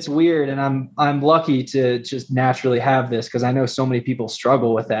it's weird, and I'm lucky to just naturally have this, because I know so many people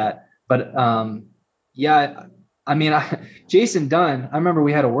struggle with that. But yeah, I mean, Jason Dunn, I remember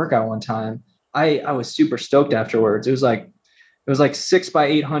we had a workout one time. I was super stoked afterwards. It was like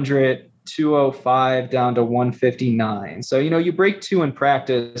 6x800, 205 down to 159. So, you know, you break 2 in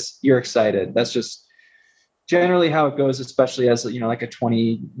practice, you're excited. That's just generally how it goes, especially as, you know, like a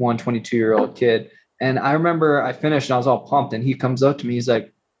 21, 22-year-old kid. And I remember I finished and I was all pumped, and he comes up to me. He's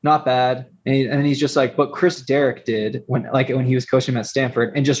like, not bad. And he's just like, but Chris Derrick did when he was coaching at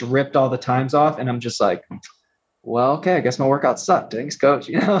Stanford, and just ripped all the times off. And I'm just like, well, okay, I guess my workout sucked. Thanks, coach.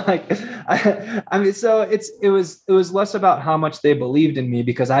 You know, like, I mean, so it was less about how much they believed in me,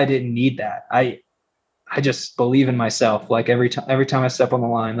 because I didn't need that. I just believe in myself. Like every time I step on the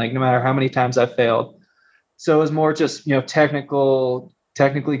line, like no matter how many times I failed. So it was more just, you know,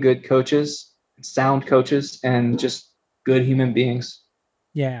 technically good coaches, sound coaches, and just good human beings.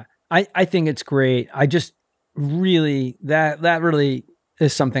 Yeah. I think it's great. I just really, that really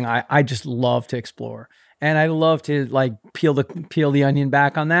is something I just love to explore. And I love to like peel the onion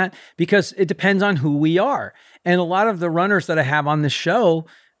back on that, because it depends on who we are. And a lot of the runners that I have on this show,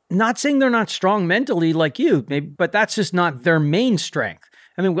 not saying they're not strong mentally like you, maybe, but that's just not their main strength.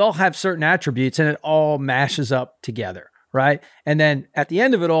 I mean, we all have certain attributes and it all mashes up together. Right. And then at the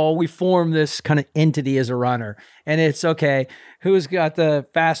end of it all, we form this kind of entity as a runner. And it's okay, who's got the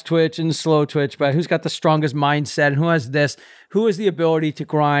fast twitch and slow twitch, but who's got the strongest mindset and who has this, who has the ability to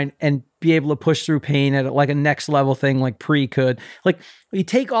grind and be able to push through pain at like a next level thing like Pre could. Like you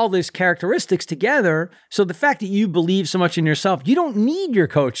take all these characteristics together. So the fact that you believe so much in yourself, you don't need your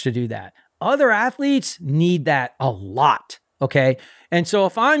coach to do that. Other athletes need that a lot. Okay. And so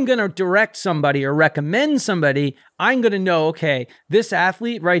if I'm going to direct somebody or recommend somebody, I'm going to know, okay, this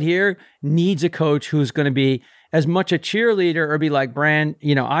athlete right here needs a coach who's going to be as much a cheerleader or be like, Brand,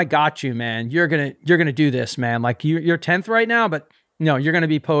 I got you, man. You're going to do this, man. Like you're 10th right now, but you're going to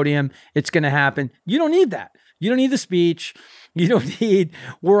be podium. It's going to happen. You don't need that. You don't need the speech. You don't need,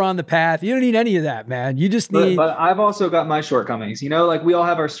 we're on the path. You don't need any of that, man. You just need. But I've also got my shortcomings, like we all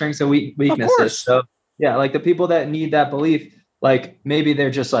have our strengths and weaknesses. So yeah, like the people that need that belief, like maybe they're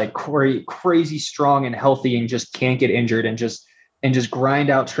just like crazy strong and healthy and just can't get injured and just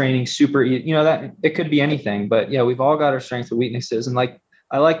grind out training super, that it could be anything, but yeah, we've all got our strengths and weaknesses. And like,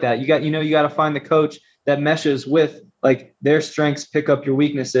 I like that. You got to find the coach that meshes with like their strengths, pick up your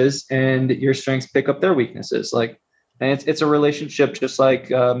weaknesses and your strengths pick up their weaknesses. Like, and it's a relationship, just like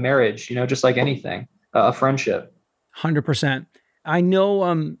marriage, just like anything, a friendship. 100%. I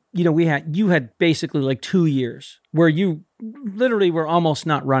know, you had basically like 2 years where you literally were almost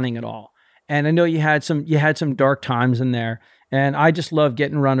not running at all. And I know you had some dark times in there. And I just love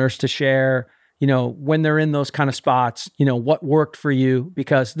getting runners to share, when they're in those kind of spots, what worked for you,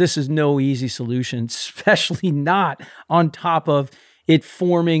 because this is no easy solution, especially not on top of it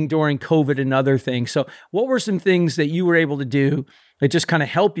forming during COVID and other things. So what were some things that you were able to do that just kind of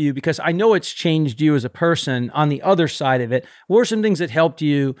help you? Because I know it's changed you as a person on the other side of it. What were some things that helped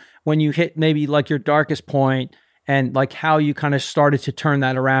you when you hit maybe like your darkest point and like how you kind of started to turn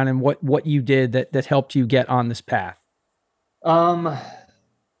that around and what you did that helped you get on this path?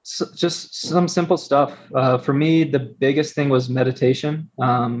 So just some simple stuff. For me, the biggest thing was meditation.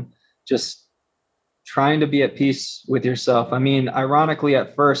 Just trying to be at peace with yourself. I mean, ironically,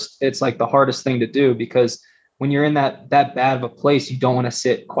 at first, it's like the hardest thing to do because when you're in that bad of a place, you don't want to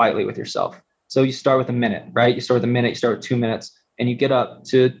sit quietly with yourself. So you start with a minute, right? You start with a minute, you start with 2 minutes, and you get up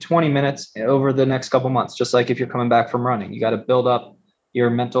to 20 minutes over the next couple months. Just like if you're coming back from running, you got to build up your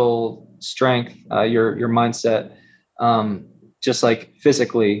mental strength, your mindset. Just like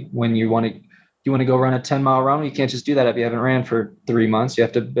physically, when you want to go run a 10-mile run, you can't just do that if you haven't ran for 3 months. You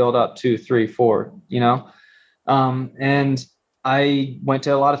have to build up 2, 3, 4, and I went to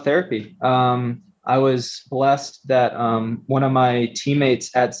a lot of therapy. I was blessed that one of my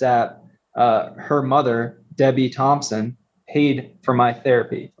teammates at Zap, her mother, Debbie Thompson, paid for my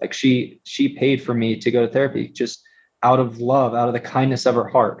therapy. Like she paid for me to go to therapy just out of love, out of the kindness of her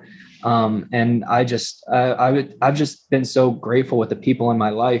heart. And I've just been so grateful with the people in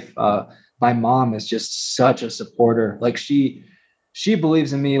my life. My mom is just such a supporter. Like she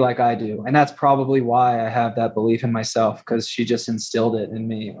believes in me like I do. And that's probably why I have that belief in myself, because she just instilled it in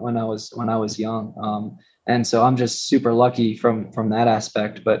me when I was young. And so I'm just super lucky from that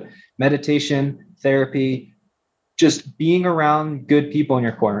aspect. But meditation, therapy, just being around good people in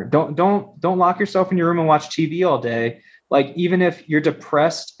your corner. Don't lock yourself in your room and watch TV all day. Like, even if you're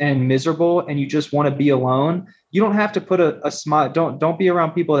depressed and miserable and you just want to be alone, you don't have to put a smile. Don't be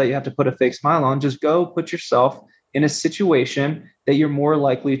around people that you have to put a fake smile on. Just go put yourself in a situation that you're more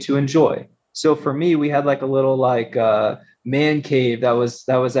likely to enjoy. So for me, we had like a little man cave that was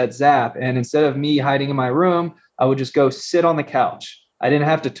at Zap. And instead of me hiding in my room, I would just go sit on the couch. I didn't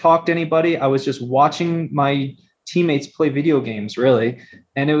have to talk to anybody. I was just watching my teammates play video games, really.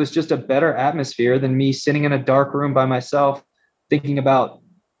 And it was just a better atmosphere than me sitting in a dark room by myself, thinking about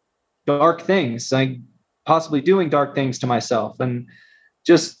dark things, like possibly doing dark things to myself. And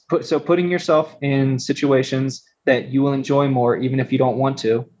just putting yourself in situations that you will enjoy more, even if you don't want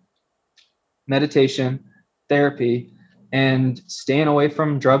to. Meditation, therapy, and staying away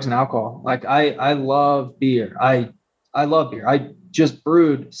from drugs and alcohol. Like I love beer. I love beer. I just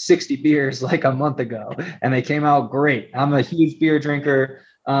brewed 60 beers like a month ago and they came out great. I'm a huge beer drinker.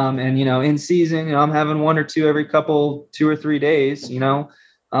 And, in season, I'm having 1 or 2 every 2 or 3 days,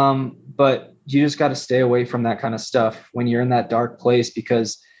 but you just got to stay away from that kind of stuff when you're in that dark place,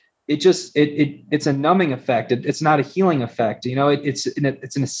 because it's a numbing effect. It's not a healing effect. It's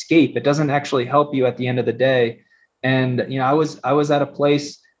an escape. It doesn't actually help you at the end of the day. And, I was at a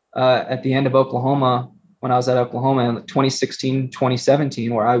place at the end of Oklahoma, when I was at Oklahoma in 2016,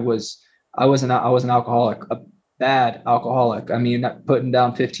 2017, where I was an alcoholic, a bad alcoholic. I mean, putting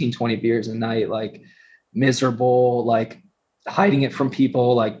down 15, 20 beers a night, like miserable, like hiding it from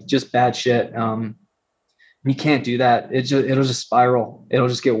people, like just bad shit. You can't do that. It'll just spiral. It'll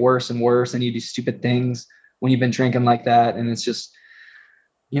just get worse and worse. And you do stupid things when you've been drinking like that. And it's just,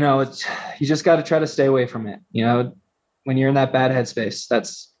 you just got to try to stay away from it. When you're in that bad headspace,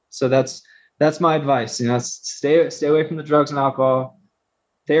 that's my advice. Stay away from the drugs and alcohol.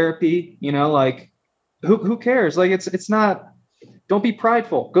 Therapy, like who cares? Like it's not, don't be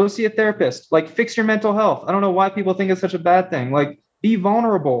prideful. Go see a therapist. Like fix your mental health. I don't know why people think it's such a bad thing. Like be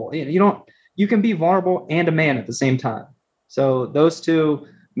vulnerable. You can be vulnerable and a man at the same time. So those two,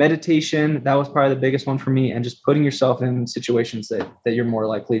 meditation, that was probably the biggest one for me, and just putting yourself in situations that you're more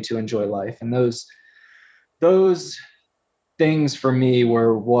likely to enjoy life. And those things for me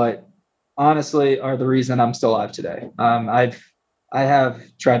were what honestly are the reason I'm still alive today. I have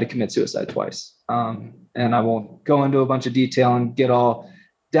tried to commit suicide twice. And I won't go into a bunch of detail and get all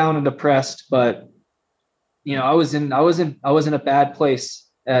down and depressed, but I was in a bad place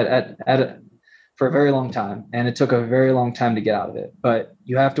for a very long time, and it took a very long time to get out of it. But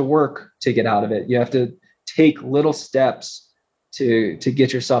you have to work to get out of it. You have to take little steps to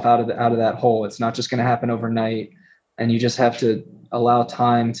get yourself out of that hole. It's not just going to happen overnight, and you just have to allow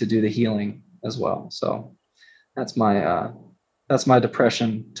time to do the healing as well. So that's my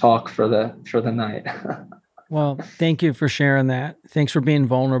depression talk for the night. Well, thank you for sharing that. Thanks for being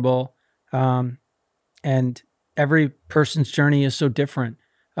vulnerable. And every person's journey is so different.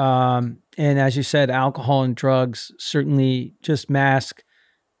 And as you said, alcohol and drugs certainly just mask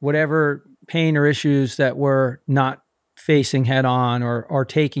whatever pain or issues that we're not facing head on or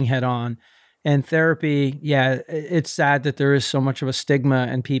taking head on. And therapy, yeah, it's sad that there is so much of a stigma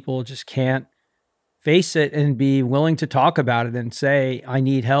and people just can't face it and be willing to talk about it and say, I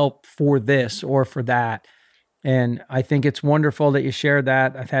need help for this or for that. And I think it's wonderful that you shared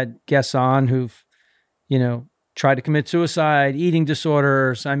that. I've had guests on who've, tried to commit suicide, eating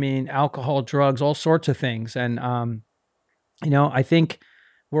disorders, alcohol, drugs, all sorts of things. And, I think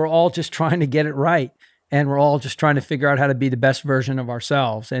we're all just trying to get it right. And we're all just trying to figure out how to be the best version of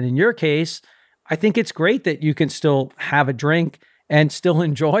ourselves. And in your case, I think it's great that you can still have a drink and still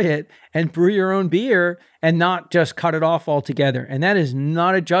enjoy it and brew your own beer and not just cut it off altogether. And that is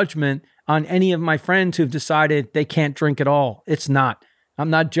not a judgment on any of my friends who've decided they can't drink at all. It's not. I'm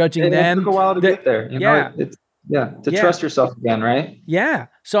not judging them. It took a while to get there. Trust yourself again, right? Yeah.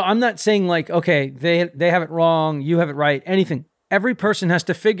 So I'm not saying like, okay, they have it wrong, you have it right, anything. Every person has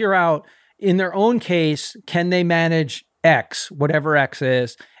to figure out in their own case, can they manage X, whatever X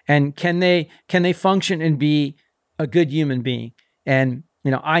is, and can they function and be a good human being? And,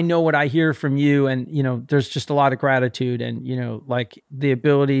 I know what I hear from you, and, there's just a lot of gratitude and, like the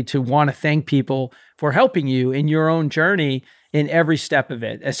ability to want to thank people for helping you in your own journey in every step of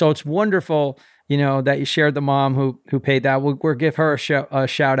it. And so it's wonderful, that you shared the mom who paid that. We'll give her a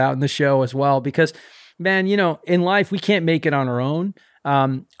shout out in the show as well, because man, in life, we can't make it on our own.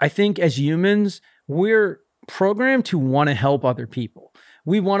 I think as humans, we're programmed to want to help other people.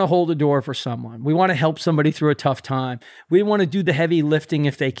 We want to hold a door for someone. We want to help somebody through a tough time. We want to do the heavy lifting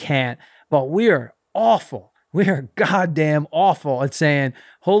if they can't, but we are awful. We are goddamn awful at saying,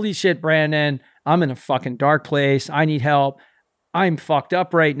 holy shit, Brandon, I'm in a fucking dark place. I need help. I'm fucked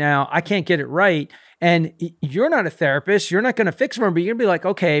up right now. I can't get it right. And you're not a therapist. You're not going to fix them, but you're going to be like,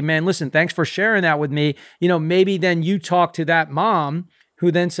 okay, man, listen, thanks for sharing that with me. Maybe then you talk to that mom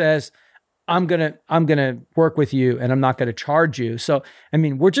who then says, I'm going to work with you and I'm not going to charge you. So,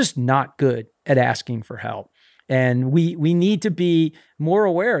 we're just not good at asking for help. And we need to be more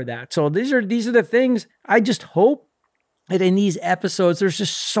aware of that. So these are the things I just hope that in these episodes, there's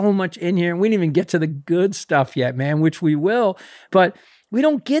just so much in here. And we didn't even get to the good stuff yet, man, which we will. But we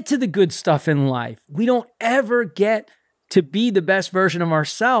don't get to the good stuff in life. We don't ever get to be the best version of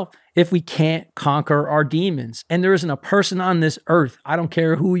ourselves if we can't conquer our demons. And there isn't a person on this earth, I don't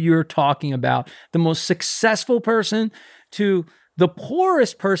care who you're talking about, the most successful person to the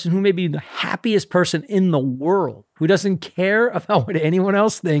poorest person who may be the happiest person in the world, who doesn't care about what anyone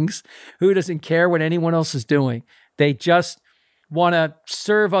else thinks, who doesn't care what anyone else is doing. They just want to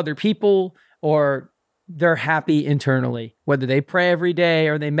serve other people, or they're happy internally, whether they pray every day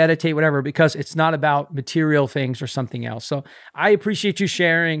or they meditate, whatever, because it's not about material things or something else. So I appreciate you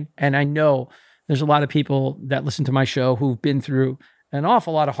sharing. And I know there's a lot of people that listen to my show who've been through an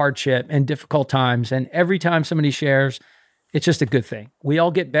awful lot of hardship and difficult times. And every time somebody shares, it's just a good thing. We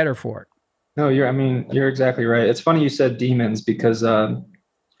all get better for it. No, you're exactly right. It's funny you said demons, because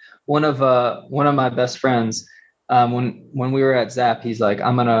one of my best friends, when we were at Zap, he's like,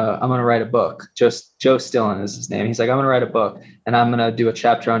 I'm gonna write a book. Just Joe Stillen is his name. He's like, I'm gonna write a book, and I'm gonna do a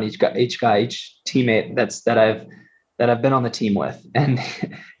chapter on each teammate that that I've been on the team with, and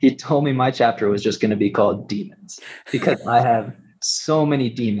he told me my chapter was just going to be called Demons because I have so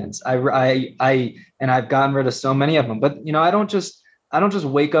many demons. And I've gotten rid of so many of them. But I don't just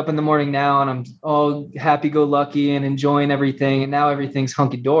wake up in the morning now and I'm all happy go lucky and enjoying everything, and now everything's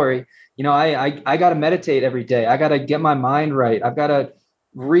hunky dory. I got to meditate every day. I got to get my mind right. I've got to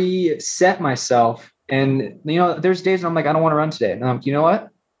reset myself. And there's days when I'm like, I don't want to run today. And I'm like, you know what?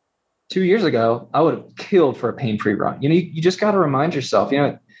 2 years ago, I would have killed for a pain-free run. You just got to remind yourself,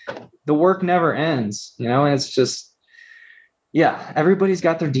 the work never ends, and it's just, yeah, everybody's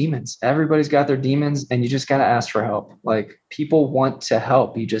got their demons. Everybody's got their demons, and you just got to ask for help. Like, people want to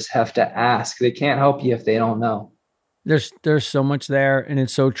help. You just have to ask. They can't help you if they don't know. There's so much there, and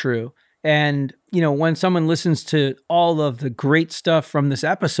it's so true. And, when someone listens to all of the great stuff from this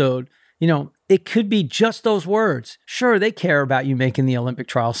episode, it could be just those words. Sure, they care about you making the Olympic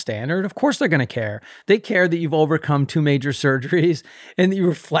trial standard. Of course they're going to care. They care that you've overcome 2 major surgeries and that you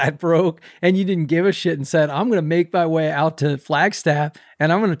were flat broke and you didn't give a shit and said, I'm going to make my way out to Flagstaff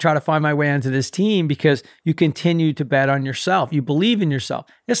and I'm going to try to find my way onto this team because you continue to bet on yourself. You believe in yourself.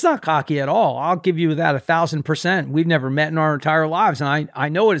 It's not cocky at all. I'll give you that 1,000%. We've never met in our entire lives. And I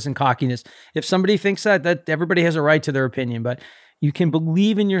know it isn't cockiness. If somebody thinks that everybody has a right to their opinion, but you can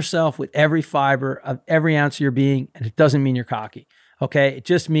believe in yourself with every fiber of every ounce of your being, and it doesn't mean you're cocky, okay? It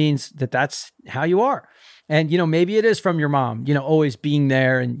just means that that's how you are. And, maybe it is from your mom, always being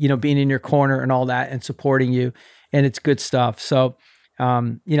there and, being in your corner and all that and supporting you, and it's good stuff. So,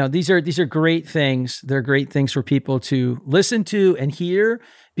 these are great things. They're great things for people to listen to and hear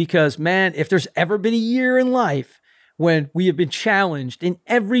because, man, if there's ever been a year in life when we have been challenged in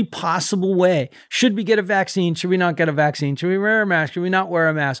every possible way. Should we get a vaccine? Should we not get a vaccine? Should we wear a mask? Should we not wear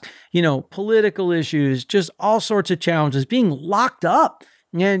a mask? Political issues, just all sorts of challenges, being locked up.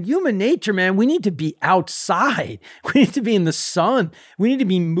 And human nature, man, we need to be outside. We need to be in the sun. We need to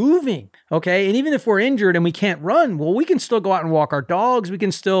be moving, okay? And even if we're injured and we can't run, well, we can still go out and walk our dogs. We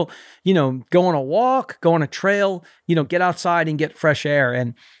can still, go on a walk, go on a trail, get outside and get fresh air.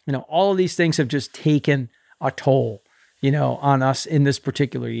 And, all of these things have just taken a toll, on us in this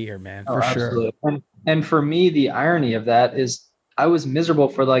particular year, man, for sure. And for me, the irony of that is I was miserable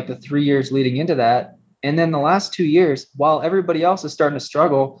for like the 3 years leading into that. And then the last 2 years, while everybody else is starting to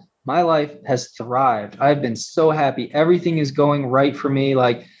struggle, my life has thrived. I've been so happy. Everything is going right for me.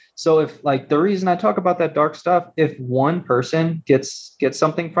 So if the reason I talk about that dark stuff, if one person gets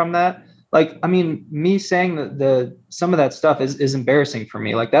something from that, me saying that some of that stuff is embarrassing for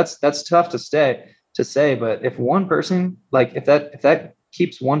me. That's tough to say, but if one person, if that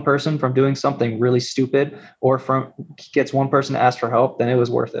keeps one person from doing something really stupid or gets one person to ask for help, then it was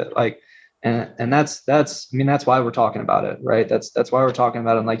worth it. And that's why we're talking about it, right? That's why we're talking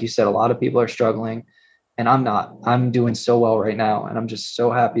about it. And like you said, a lot of people are struggling and I'm doing so well right now. And I'm just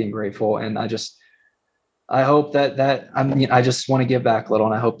so happy and grateful. And I hope I just want to give back a little,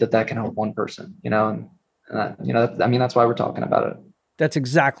 and I hope that can help one person, that's why we're talking about it. That's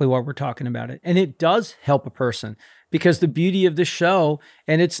exactly why we're talking about it. And it does help a person because the beauty of the show,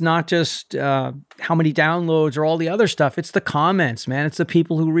 and it's not just how many downloads or all the other stuff, it's the comments, man. It's the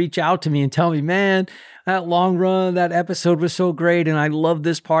people who reach out to me and tell me, man, that long run, that episode was so great. And I love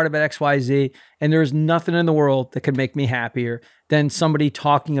this part about XYZ. And there's nothing in the world that could make me happier than somebody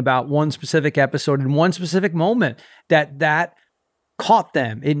talking about one specific episode in one specific moment that caught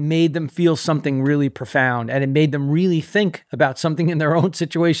them. It made them feel something really profound, and it made them really think about something in their own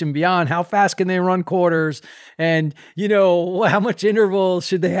situation beyond how fast can they run quarters and, how much intervals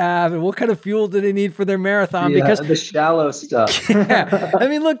should they have and what kind of fuel do they need for their marathon? Yeah, because the shallow stuff. Yeah.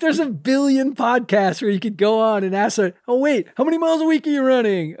 Look, there's a billion podcasts where you could go on and ask her, oh, wait, how many miles a week are you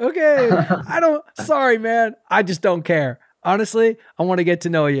running? Okay. Sorry, man. I just don't care. Honestly, I want to get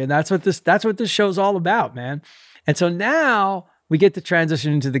to know you. And that's what this show's all about, man. And so now we get to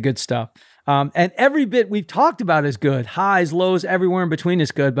transition into the good stuff. And every bit we've talked about is good. Highs, lows, everywhere in between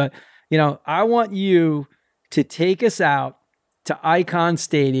is good. But, I want you to take us out to Icahn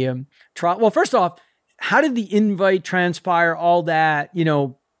Stadium. Well, first off, how did the invite transpire? All that,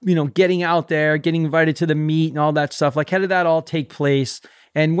 getting out there, getting invited to the meet and all that stuff. How did that all take place?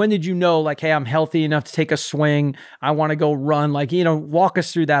 And when did you know, hey, I'm healthy enough to take a swing. I want to go run. Walk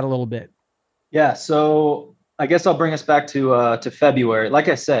us through that a little bit. Yeah. So I guess I'll bring us back to February. Like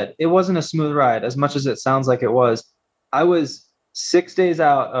I said, it wasn't a smooth ride as much as it sounds like it was. I was 6 days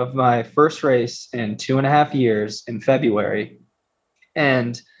out of my first race in 2.5 years in February.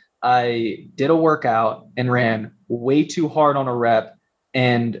 And I did a workout and ran way too hard on a rep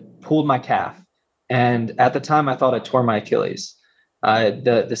and pulled my calf. And at the time I thought I tore my Achilles,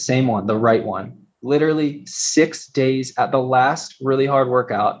 the same one, the right one. literally 6 days at the last really hard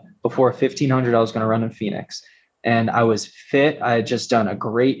workout before 1500 I was going to run in Phoenix. And I was fit. I had just done a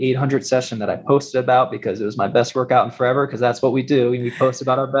great 800 session that I posted about because it was my best workout in forever, because that's what we do. We post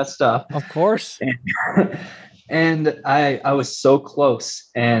about our best stuff. Of course. And I was so close,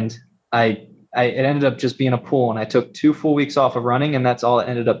 and it ended up just being a pool, and I took 2 full weeks off of running, and that's all it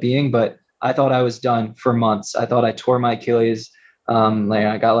ended up being. But I thought I was done for months. I thought I tore my Achilles. Like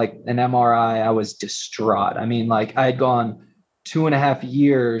I got like an MRI. I was distraught. I mean, like I had gone 2.5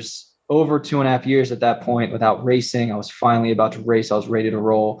 years, over 2.5 years at that point without racing. I was finally about to race. I was ready to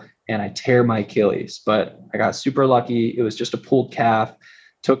roll, and I tear my Achilles, but I got super lucky. It was just a pulled calf.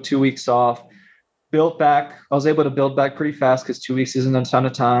 Took 2 weeks off, built back. I was able to build back pretty fast because 2 weeks isn't a ton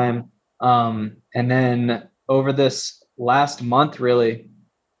of time. And then over this last month, really,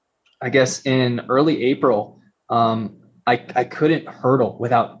 I guess in early April, I couldn't hurdle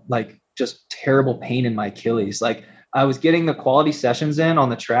without like just terrible pain in my Achilles. Like I was getting the quality sessions in on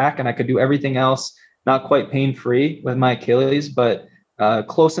the track, and I could do everything else not quite pain-free with my Achilles, but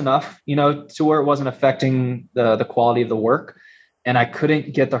close enough, to where it wasn't affecting the quality of the work. And I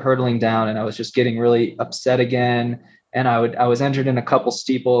couldn't get the hurdling down, and I was just getting really upset again. And I was entered in a couple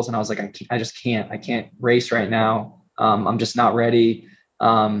steeples, and I was like, I can't race right now. I'm just not ready.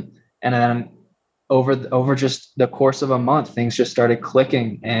 And then over just the course of a month, things just started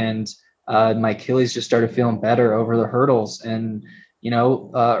clicking, and my Achilles just started feeling better over the hurdles. And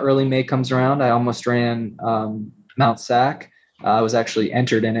early May comes around, I almost ran Mount Sac. I was actually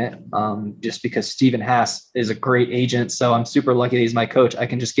entered in it just because Stephen Haas is a great agent. So I'm super lucky that he's my coach. I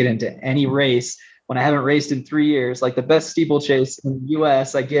can just get into any race when I haven't raced in 3 years, like the best steeplechase in the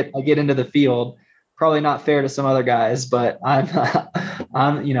US. I get into the field. Probably not fair to some other guys, but I'm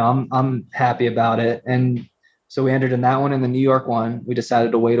happy about it. And so we entered in that one, and the New York one. We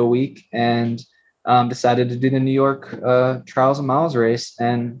decided to wait a week and decided to do the New York Trials and Miles race.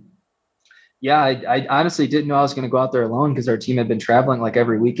 And yeah, I honestly didn't know I was going to go out there alone, because our team had been traveling like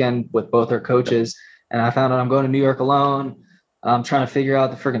every weekend with both our coaches. And I found out I'm going to New York alone. I'm trying to figure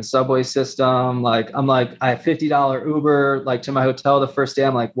out the freaking subway system. I have $50 Uber like to my hotel the first day.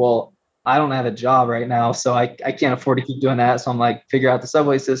 I'm like, well, I don't have a job right now, so I can't afford to keep doing that. So I'm like, figure out the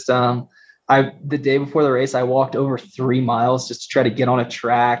subway system. The day before the race, I walked over 3 miles just to try to get on a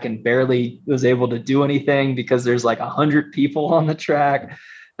track, and barely was able to do anything because there's like 100 people on the track.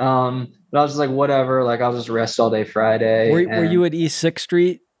 But I was just like, whatever, like I'll just rest all day Friday. Were you at East 6th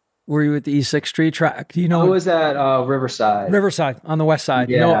Street? Were you at the East 6th Street track? Do you know? I was at Riverside. Riverside on the west side.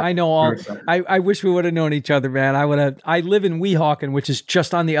 Yeah, I know all. Riverside. I wish we would have known each other, man. I live in Weehawken, which is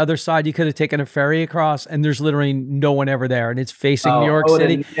just on the other side. You could have taken a ferry across, and there's literally no one ever there, and it's facing New York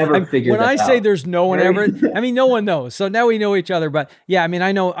City. When I say there's no one ever, I mean no one knows. So now we know each other. But yeah, I mean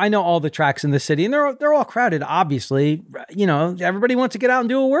I know all the tracks in the city, and they're all crowded. Obviously, everybody wants to get out and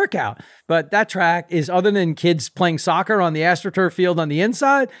do a workout. But that track is, other than kids playing soccer on the AstroTurf field on the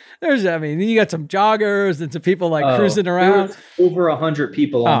inside, you got some joggers and some people cruising around. There was over 100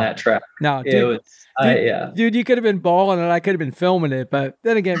 people on that track. No, dude, dude, you could have been balling and I could have been filming it. But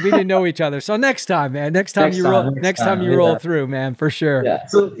then again, we didn't know each other. So next time, man, next time you roll through, man, for sure. Yeah.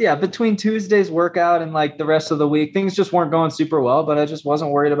 So yeah, between Tuesday's workout and like the rest of the week, things just weren't going super well, but I just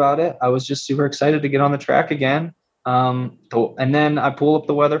wasn't worried about it. I was just super excited to get on the track again. And then I pull up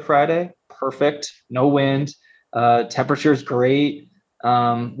the weather Friday. Perfect. No wind. Temperature's great.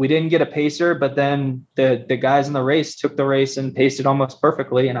 We didn't get a pacer, but then the guys in the race took the race and paced it almost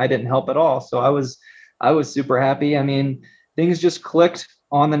perfectly, and I didn't help at all. So I was super happy. I mean, things just clicked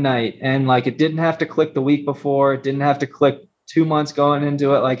on the night, and like it didn't have to click the week before. It didn't have to click 2 months going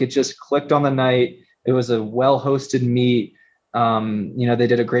into it. Like it just clicked on the night. It was a well-hosted meet. They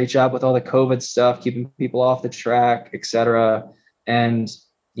did a great job with all the COVID stuff, keeping people off the track, etc. And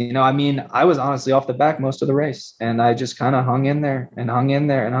I was honestly off the back most of the race, and I just kind of hung in there, and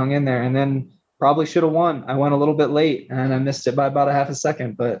then probably should have won. I went a little bit late, and I missed it by about a half a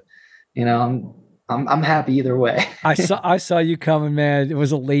second, but I'm happy either way. I saw you coming, man. It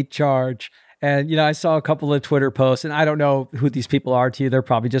was a late charge. And, I saw a couple of Twitter posts, and I don't know who these people are to you. They're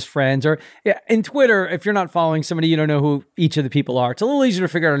probably just friends. Or in Twitter, if you're not following somebody, you don't know who each of the people are. It's a little easier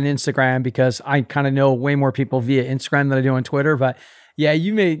to figure out on Instagram, because I kind of know way more people via Instagram than I do on Twitter. But yeah,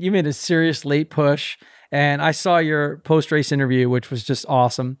 you made a serious late push, and I saw your post-race interview, which was just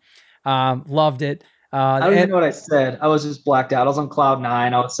awesome. Loved it. I don't even know what I said. I was just blacked out. I was on cloud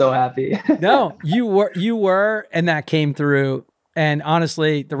 9. I was so happy. No, you were, and that came through. And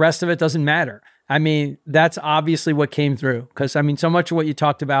honestly, the rest of it doesn't matter. I mean, that's obviously what came through, because so much of what you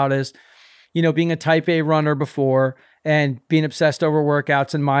talked about is, being a type A runner before, and being obsessed over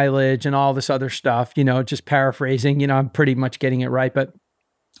workouts and mileage and all this other stuff, just paraphrasing, I'm pretty much getting it right. But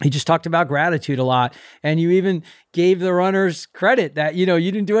he just talked about gratitude a lot. And you even gave the runners credit that, you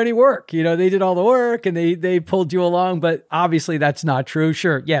didn't do any work. They did all the work and they pulled you along. But obviously that's not true.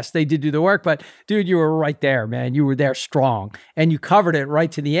 Sure. Yes, they did do the work, but dude, you were right there, man. You were there strong and you covered it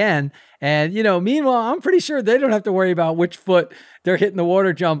right to the end. And, meanwhile, I'm pretty sure they don't have to worry about which foot they're hitting the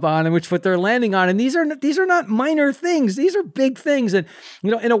water jump on and which foot they're landing on. And these are not minor things. These are big things. And,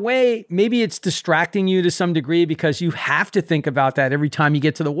 in a way, maybe it's distracting you to some degree because you have to think about that every time you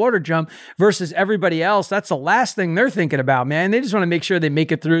get to the water jump versus everybody else. That's the last thing they're thinking about, man. They just want to make sure they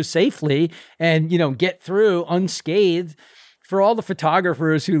make it through safely and, get through unscathed. For all the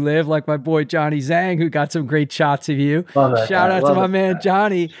photographers who live, like my boy Johnny Zhang, who got some great shots of you. Shout out to my man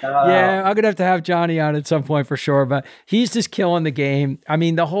Johnny. Yeah, I'm gonna have Johnny on at some point for sure. But he's just killing the game. I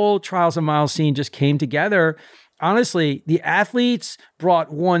mean, the whole Trials of Miles scene just came together. Honestly, the athletes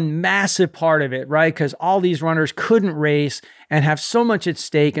brought one massive part of it, right? Because all these runners couldn't race and have so much at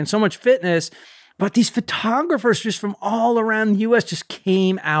stake and so much fitness. But these photographers just from all around the US just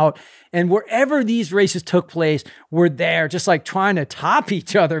came out, and wherever these races took place were there, just like trying to top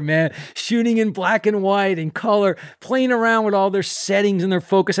each other, man, shooting in black and white and color, playing around with all their settings and their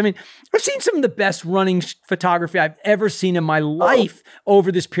focus. I mean, I've seen some of the best running photography I've ever seen in my life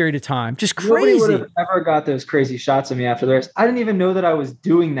over this period of time. Just crazy. Nobody would have ever got those crazy shots of me after the race. I didn't even know that I was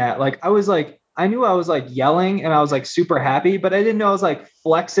doing that. I knew I was like yelling and I was like super happy, but I didn't know I was like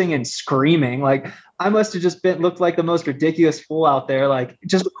flexing and screaming. Like I must have just looked like the most ridiculous fool out there, like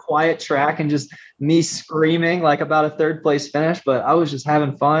just a quiet track and just me screaming like about a third place finish. But I was just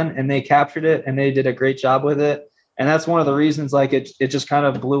having fun and they captured it and they did a great job with it. And that's one of the reasons like it just kind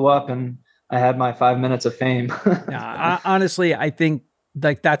of blew up and I had my 5 minutes of fame. Honestly, I think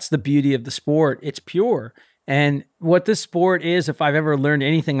like that's the beauty of the sport. It's pure. And what this sport is, if I've ever learned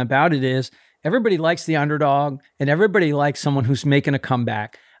anything about it, is everybody likes the underdog and everybody likes someone who's making a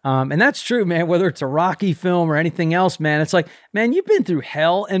comeback. And that's true, man, whether it's a Rocky film or anything else, man, it's like, man, you've been through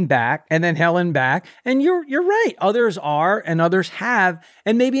hell and back and then hell and back. And you're right. Others are and others have,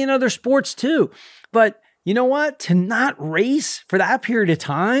 and maybe in other sports too. But you know what? To not race for that period of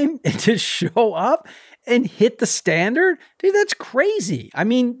time and to show up and hit the standard, dude, that's crazy. I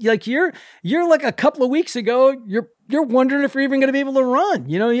mean, like you're like a couple of weeks ago, you're wondering if you're even going to be able to run.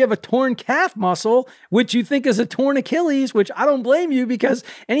 You have a torn calf muscle, which you think is a torn Achilles, which I don't blame you because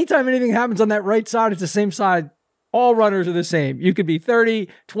anytime anything happens on that right side, it's the same side. All runners are the same. You could be 30,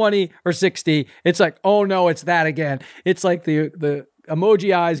 20, or 60. It's like, oh no, it's that again. It's like the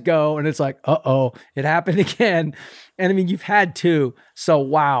emoji eyes go and it's like, uh-oh, it happened again. And I mean, you've had two. So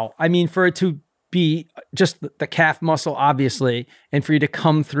wow. I mean, for it to be just the calf muscle, obviously, and for you to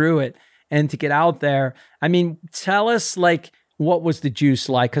come through it and to get out there. I mean, tell us like, what was the juice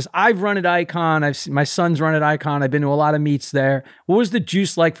like? Because I've run at Icon. My son's run at Icon. I've been to a lot of meets there. What was the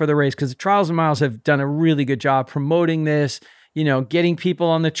juice like for the race? Because the Trials of Miles have done a really good job promoting this, getting people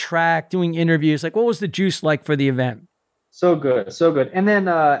on the track, doing interviews. Like, what was the juice like for the event? So good. So good. And then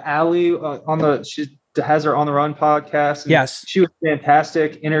Allie she has her On the Run podcast. Yes. She was a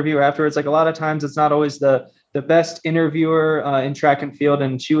fantastic interviewer afterwards. Like a lot of times it's not always the best interviewer in track and field.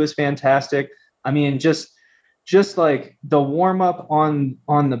 And she was fantastic. I mean, just like the warm up on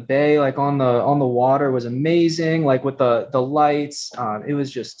the bay, like on the water was amazing. Like with the lights, it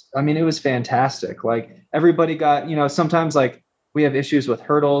was just, I mean, it was fantastic. Like everybody got, sometimes like we have issues with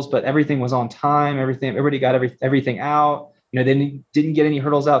hurdles, but everything was on time. Everybody got everything out. They didn't get any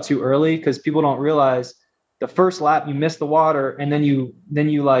hurdles out too early because people don't realize the first lap you miss the water and then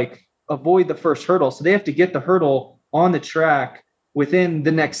you like avoid the first hurdle. So they have to get the hurdle on the track within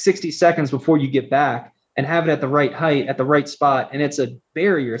the next 60 seconds before you get back and have it at the right height, at the right spot. And it's a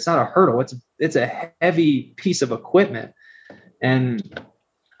barrier. It's not a hurdle. It's a heavy piece of equipment. And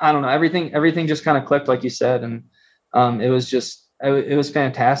I don't know, everything just kind of clicked, like you said. And it was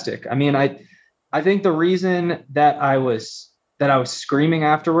fantastic. I mean, I think the reason that I was screaming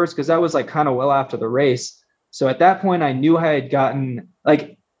afterwards, because that was like kind of well after the race. So at that point, I knew I had gotten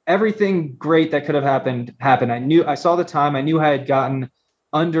like everything great that could have happened. I saw the time. I knew I had gotten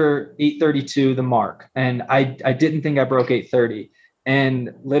under 8:32, the mark. And I didn't think I broke 8:30.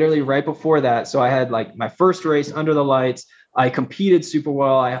 And literally right before that, so I had like my first race under the lights. I competed super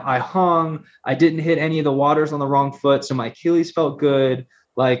well. I hung. I didn't hit any of the waters on the wrong foot. So my Achilles felt good.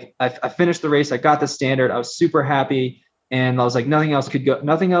 Like I finished the race. I got the standard. I was super happy. And I was like, nothing else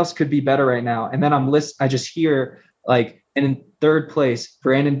could be better right now. And then I just hear like, and in third place,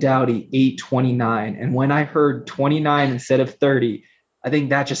 Brandon Doughty, 8:29. And when I heard 29 instead of 30, I think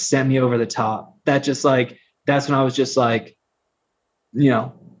that just sent me over the top. That just like that's when I was just like,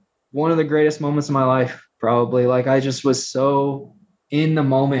 one of the greatest moments of my life, probably. Like I just was so in the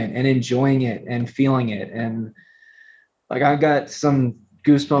moment and enjoying it and feeling it. And like I got some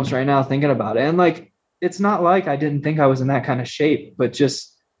goosebumps right now thinking about it. And like it's not like I didn't think I was in that kind of shape, but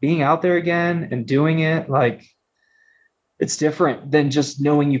just being out there again and doing it, like it's different than just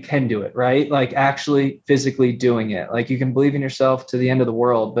knowing you can do it, right? Like actually physically doing it. Like you can believe in yourself to the end of the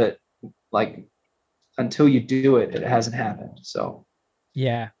world, but like until you do it, it hasn't happened. So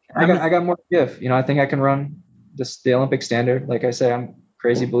Yeah. I got more to give. I think I can run the Olympic standard. Like I say, I'm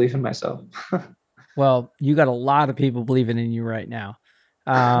crazy belief in myself. Well, you got a lot of people believing in you right now.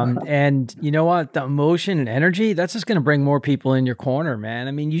 And you know what? The emotion and energy, that's just going to bring more people in your corner, man.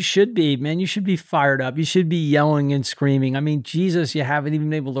 I mean, you should be, man, you should be fired up. You should be yelling and screaming. I mean, Jesus, you haven't even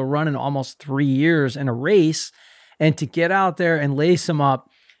been able to run in almost 3 years in a race, and to get out there and lace them up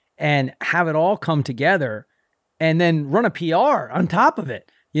and have it all come together and then run a PR on top of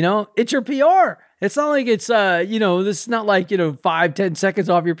it. It's your PR. It's not like it's, this is not like, 5-10 seconds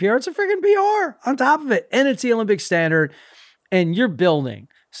off your PR. It's a freaking PR on top of it. And it's the Olympic standard and you're building.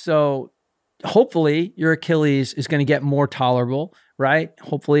 So hopefully your Achilles is going to get more tolerable, right?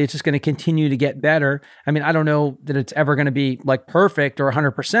 Hopefully it's just going to continue to get better. I mean, I don't know that it's ever going to be like perfect or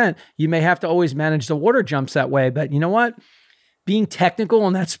 100%. You may have to always manage the water jumps that way, but you know what? Being technical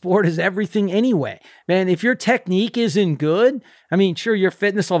in that sport is everything anyway. Man, if your technique isn't good, I mean, sure, your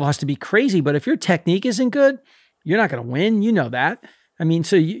fitness level has to be crazy, but if your technique isn't good, you're not going to win. You know that. I mean,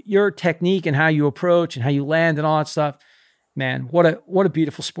 so your technique and how you approach and how you land and all that stuff, man, what a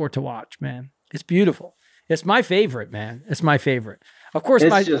beautiful sport to watch, man. It's beautiful. It's my favorite, man. It's my favorite. Of course,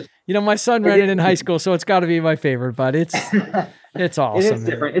 my son ran it in high school, so it's got to be my favorite, but it's awesome. It's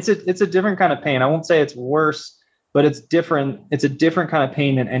different. It's a different kind of pain. I won't say it's worse, but it's different. It's a different kind of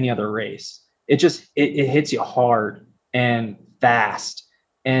pain than any other race. It hits you hard and fast.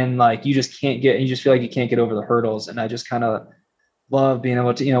 And like, you just feel like you can't get over the hurdles. And I just kind of love being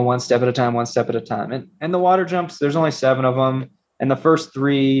able to, one step at a time. And the water jumps, there's only 7 of them. And the first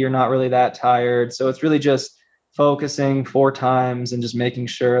 3, you're not really that tired. So it's really just focusing 4 times and just making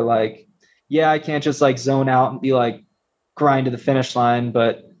sure like, yeah, I can't just like zone out and be like grind to the finish line,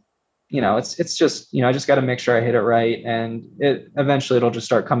 but it's just, I just got to make sure I hit it right. And eventually it'll just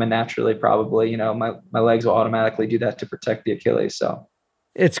start coming naturally. Probably, my legs will automatically do that to protect the Achilles. So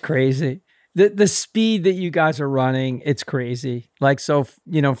it's crazy. The speed that you guys are running, it's crazy. Like, so,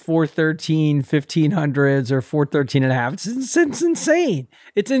 4:13, 1500s or 4:13 and a half. It's insane.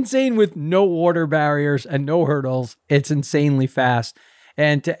 It's insane with no water barriers and no hurdles. It's insanely fast.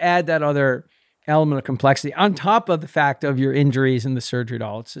 And to add that other element of complexity on top of the fact of your injuries and the surgery at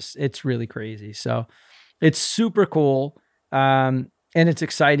all, it's really crazy. So it's super cool. And it's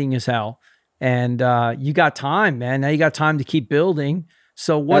exciting as hell. And you got time, man. Now you got time to keep building.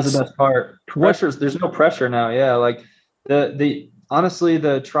 So what's the best part? There's no pressure now. Yeah. Like honestly,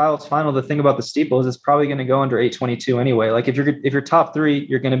 the trials final, the thing about the steeple is it's probably going to go under 822 anyway. Like if you're top 3,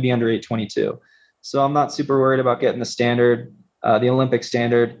 you're going to be under 822. So I'm not super worried about getting the standard, the Olympic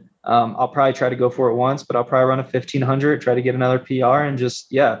standard. I'll probably try to go for it once, but I'll probably run a 1500, try to get another PR and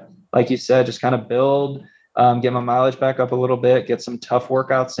just, like you said, just kind of build, get my mileage back up a little bit, get some tough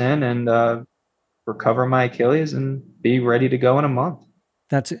workouts in and recover my Achilles and be ready to go in a month.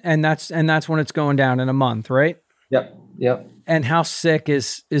 That's when it's going down in a month, right? Yep. And how sick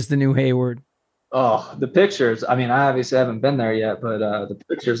is the new Hayward? Oh, the pictures. I mean, I obviously haven't been there yet, but the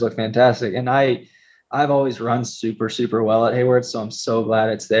pictures look fantastic. And I've always run super, super well at Hayward, so I'm so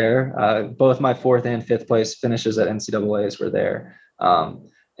glad it's there. Both my 4th and 5th place finishes at NCAAs were there. And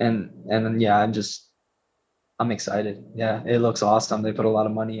then, yeah, I'm excited. Yeah, it looks awesome. They put a lot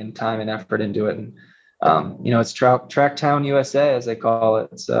of money and time and effort into it. And, it's Tracktown USA, as they call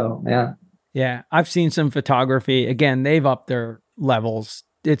it. So, yeah. Yeah, I've seen some photography. Again, they've upped their levels.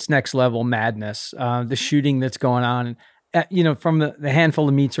 It's next level madness. The shooting that's going on, from the handful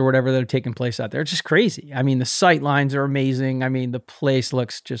of meets or whatever that are taking place out there, it's just crazy. I mean, the sight lines are amazing. I mean, the place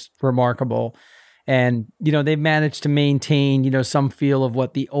looks just remarkable. And, they've managed to maintain, some feel of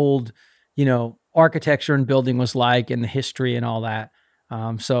what the old, architecture and building was like and the history and all that.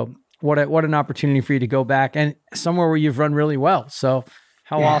 So what an opportunity for you to go back and somewhere where you've run really well. So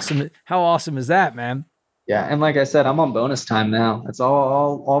how awesome is that, man? Yeah. And like I said, I'm on bonus time now. It's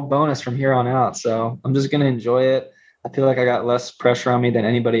all bonus from here on out. So I'm just going to enjoy it. I feel like I got less pressure on me than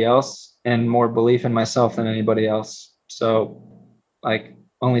anybody else and more belief in myself than anybody else. So like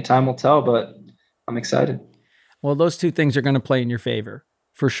only time will tell, but I'm excited. Well, those 2 things are going to play in your favor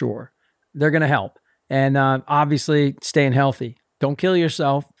for sure. They're going to help. And obviously staying healthy. Don't kill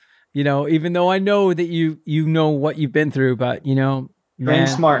yourself. you know, even though I know that you know what you've been through, but you know, Train man,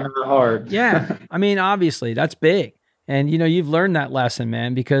 smart, not hard. yeah. I mean, obviously that's big. And you know, you've learned that lesson,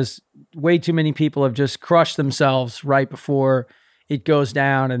 man, because way too many people have just crushed themselves right before it goes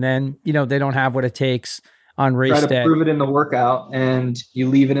down. And then, you know, they don't have what it takes on Try race to day. prove it in the workout and you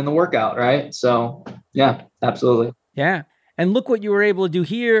leave it in the workout, right? So yeah, absolutely. Yeah. And look what you were able to do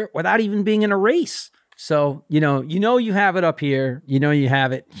here without even being in a race. So, you know, you have it up here, you know, you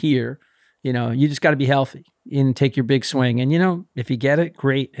have it here, you know, you just got to be healthy and take your big swing. And, you know, if you get it,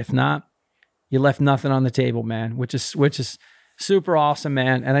 great. If not, you left nothing on the table, man, which is super awesome,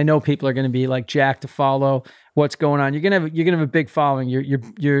 man. And I know people are going to be like jacked to follow what's going on. You're going to have a big following.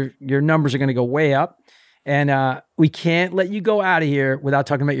 Your numbers are going to go way up. And we can't let you go out of here without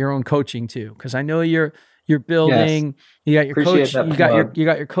talking about your own coaching too. Cause I know you're building, you got your Appreciate coach, that you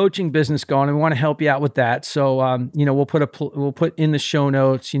got your coaching business going, and we want to help you out with that. So, you know, we'll put in the show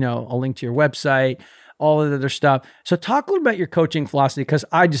notes, you know, a link to your website, all of the other stuff. So talk a little about your coaching philosophy, because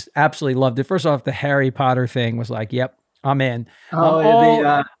I just absolutely loved it. First off, the Harry Potter thing was like, yep, I'm in.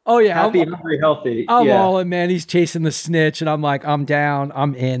 Oh yeah, happy, hungry, healthy. I'm all in, man. He's chasing the snitch, and I'm like, I'm down,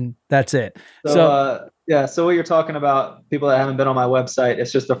 I'm in. That's it. So so what you're talking about, people that haven't been on my website,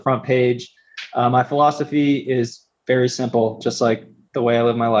 it's just the front page. My philosophy is very simple, just like the way I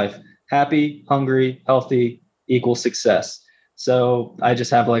live my life. Happy, hungry, healthy equals success. So I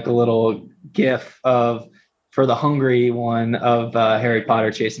just have like a little GIF for the hungry one of Harry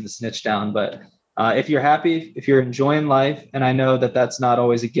Potter chasing the snitch down. But if you're happy, if you're enjoying life, and I know that that's not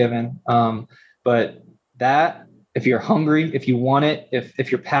always a given, but that if you're hungry, if you want it,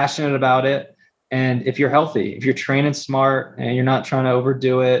 if you're passionate about it, and if you're healthy, if you're training smart and you're not trying to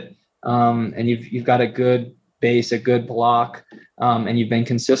overdo it, and you've got a good base, a good block, and you've been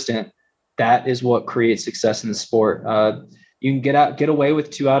consistent, that is what creates success in the sport. You can get away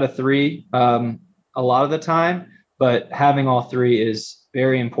with 2 out of 3 a lot of the time, but having all 3 is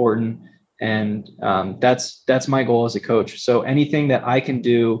very important. And that's my goal as a coach. So anything that I can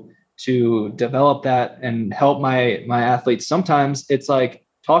do to develop that and help my athletes, sometimes it's like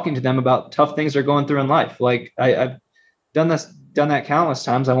talking to them about tough things they're going through in life. Like I've done that countless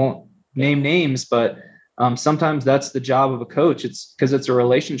times. I won't name names, but sometimes that's the job of a coach. It's because it's a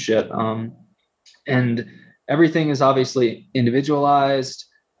relationship. And everything is obviously individualized.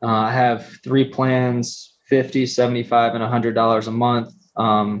 I have 3 plans, $50, $75, and $100 a month.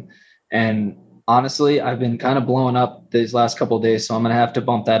 And honestly, I've been kind of blowing up these last couple of days, so I'm going to have to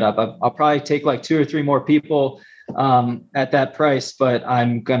bump that up. I'll probably take like 2 or 3 more people at that price, but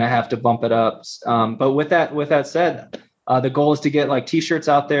I'm going to have to bump it up. But with that said, the goal is to get like t-shirts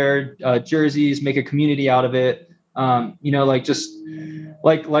out there, jerseys, make a community out of it. You know, like just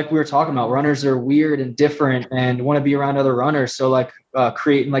like we were talking about, runners are weird and different and want to be around other runners. So like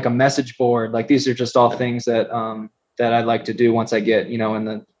creating like a message board, like these are just all things that I'd like to do once I get, you know, in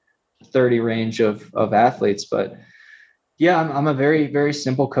the 30 range of athletes. But yeah, I'm a very, very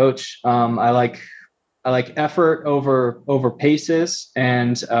simple coach. I like effort over paces,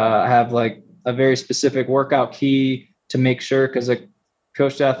 and I have like a very specific workout key to make sure, because a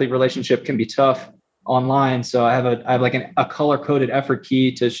coach to athlete relationship can be tough online. So I have like a color coded effort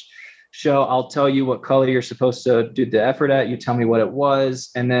key to show. I'll tell you what color you're supposed to do the effort at. You tell me what it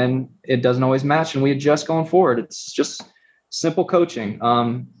was, and then it doesn't always match, and we adjust going forward. It's just simple coaching.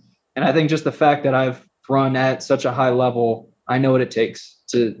 And I think just the fact that I've run at such a high level, I know what it takes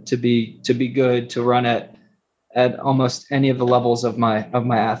to be good, to run at almost any of the levels of my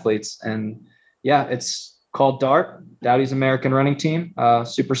athletes. And yeah, it's called DART, Dowdy's American Running Team.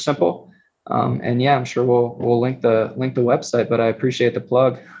 Super simple. And yeah, I'm sure we'll link the website, but I appreciate the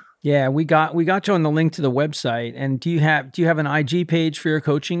plug. Yeah, we got you on the link to the website. And do you have an IG page for your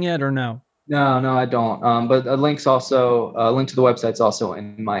coaching yet, or no? No, I don't. But a link to the website's also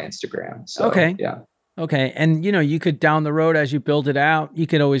in my Instagram. So, okay. Yeah. Okay. And, you know, you could down the road, as you build it out, you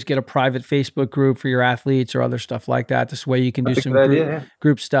could always get a private Facebook group for your athletes or other stuff like that. This way you can do some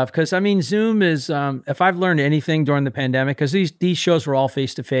group stuff. Because, I mean, Zoom is, if I've learned anything during the pandemic, because these shows were all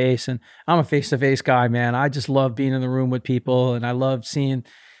face-to-face, and I'm a face-to-face guy, man. I just love being in the room with people, and I love seeing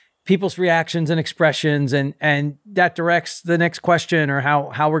people's reactions and expressions, and that directs the next question, or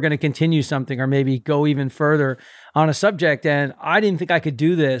how we're going to continue something, or maybe go even further on a subject. And I didn't think I could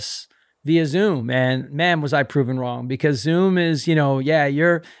do this via Zoom, and man, was I proven wrong, because Zoom is, you know, yeah,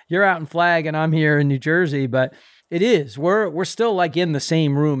 you're out in Flag and I'm here in New Jersey, but we're still like in the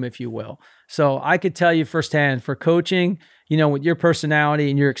same room, if you will. So I could tell you firsthand, for coaching, you know, with your personality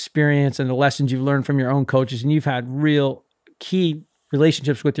and your experience and the lessons you've learned from your own coaches, and you've had real key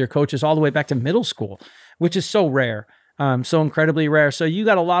relationships with your coaches all the way back to middle school, which is so rare. So incredibly rare. So you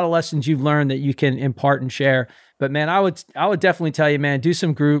got a lot of lessons you've learned that you can impart and share. But man, I would definitely tell you, man, do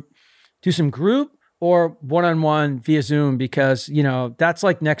some group or one-on-one via Zoom, because, that's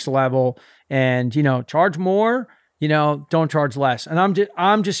like next level. And, charge more, don't charge less. And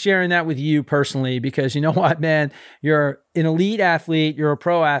I'm just sharing that with you personally, because you know what, man, you're an elite athlete, you're a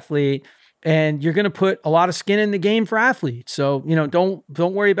pro athlete, and you're going to put a lot of skin in the game for athletes. So,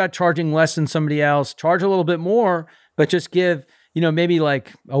 don't worry about charging less than somebody else. Charge a little bit more, but just give, maybe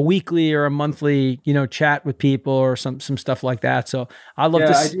like a weekly or a monthly, chat with people or some stuff like that. So I'd love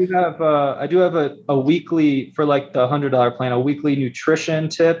to. I do have a weekly, for like the $100 plan, a weekly nutrition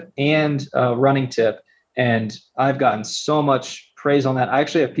tip and a running tip. And I've gotten so much praise on that. I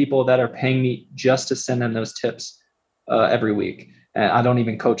actually have people that are paying me just to send them those tips every week. And I don't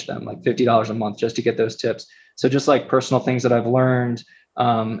even coach them, like $50 a month just to get those tips. So just like personal things that I've learned.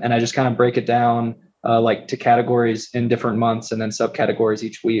 And I just kind of break it down like to categories in different months and then subcategories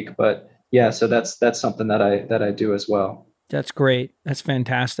each week. But yeah, so that's something that I do as well. That's great. That's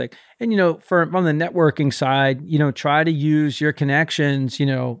fantastic. And, on the networking side, try to use your connections,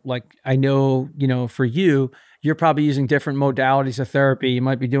 like I know, for you, you're probably using different modalities of therapy. You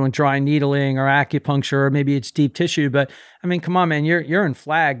might be doing dry needling or acupuncture, or maybe it's deep tissue, but I mean, come on, man, you're in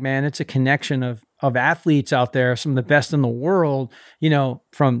Flag, man. It's a connection of athletes out there, some of the best in the world,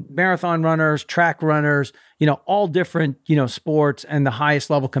 from marathon runners, track runners, all different, sports and the highest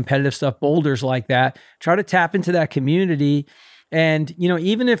level competitive stuff, boulders like that. Try to tap into that community. And,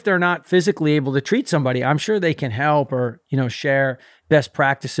 even if they're not physically able to treat somebody, I'm sure they can help or, share best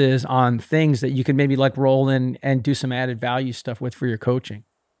practices on things that you can maybe like roll in and do some added value stuff with for your coaching.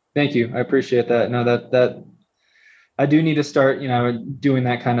 Thank you. I appreciate that. No, that I do need to start, doing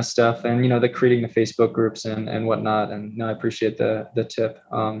that kind of stuff, and, the creating the Facebook groups and whatnot. And no, I appreciate the tip.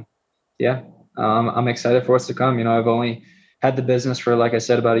 I'm excited for what's to come. I've only had the business for, like I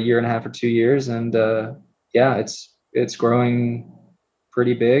said, about 1.5 or 2 years. And it's growing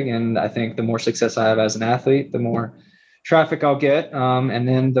pretty big. And I think the more success I have as an athlete, the more traffic I'll get. And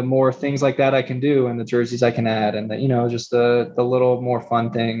then the more things like that I can do, and the jerseys I can add, and just the little more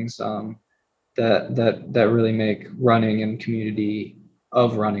fun things that really make running and community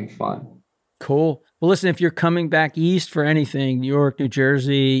of running fun. Cool. Well, listen, if you're coming back east for anything, New York, New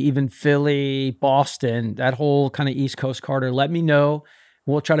Jersey, even Philly, Boston, that whole kind of East Coast corridor, let me know.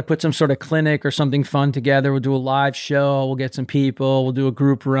 We'll try to put some sort of clinic or something fun together. We'll do a live show. We'll get some people. We'll do a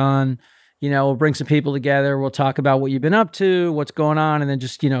group run. We'll bring some people together. We'll talk about what you've been up to, what's going on, and then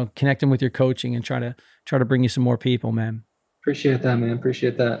just, connect them with your coaching and try to bring you some more people, man. Appreciate that, man.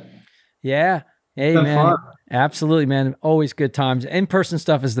 Appreciate that. Yeah. Hey, man. Fun. Absolutely, man. Always good times. In-person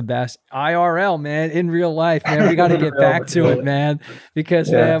stuff is the best. IRL, man. In real life, man. We got to get back to it, man.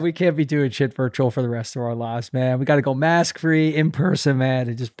 Because, man, we can't be doing shit virtual for the rest of our lives, man. We got to go mask-free, in person, man,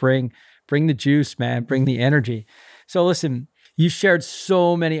 and just bring the juice, man. Bring the energy. So listen, you shared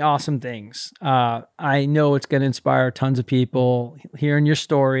so many awesome things. I know it's going to inspire tons of people hearing your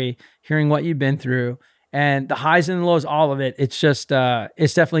story, hearing what you've been through. And the highs and lows, all of it, it's just,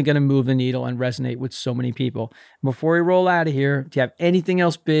 it's definitely going to move the needle and resonate with so many people. Before we roll out of here, do you have anything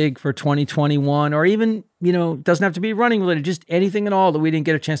else big for 2021, or even, doesn't have to be running related, just anything at all that we didn't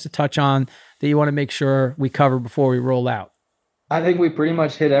get a chance to touch on that you want to make sure we cover before we roll out? I think we pretty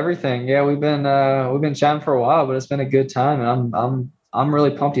much hit everything. Yeah, we've been chatting for a while, but it's been a good time, and I'm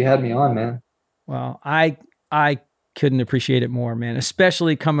really pumped you had me on, man. Well, I couldn't appreciate it more, man,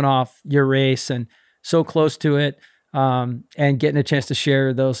 especially coming off your race and so close to it, and getting a chance to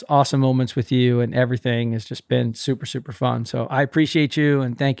share those awesome moments with you and everything has just been super, super fun. So I appreciate you,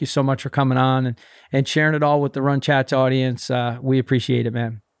 and thank you so much for coming on and sharing it all with the Run Chats audience. We appreciate it,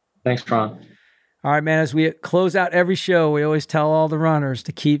 man. Thanks, Tron. All right, man, as we close out every show, we always tell all the runners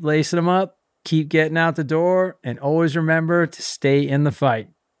to keep lacing them up, keep getting out the door, and always remember to stay in the fight.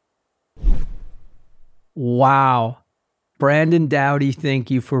 Wow. Brandon Dowdy, thank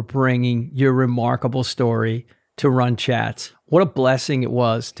you for bringing your remarkable story to Run Chats. What a blessing it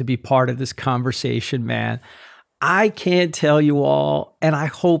was to be part of this conversation, man. I can't tell you all, and I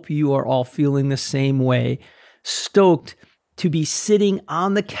hope you are all feeling the same way, stoked to be sitting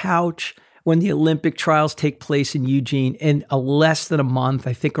on the couch when the Olympic trials take place in Eugene in less than a month,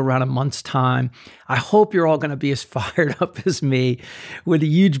 I think around a month's time. I hope you're all going to be as fired up as me with a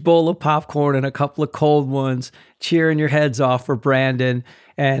huge bowl of popcorn and a couple of cold ones, cheering your heads off for Brandon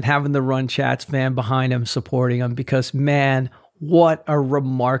and having the Run Chats fan behind him, supporting him, because man, what a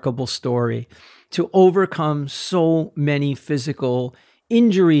remarkable story to overcome so many physical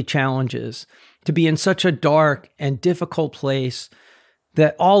injury challenges, to be in such a dark and difficult place,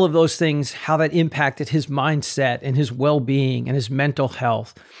 that all of those things, how that impacted his mindset and his well-being and his mental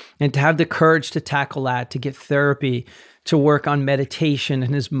health, and to have the courage to tackle that, to get therapy, to work on meditation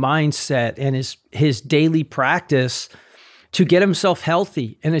and his mindset and his daily practice to get himself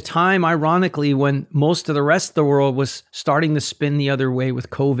healthy in a time, ironically, when most of the rest of the world was starting to spin the other way with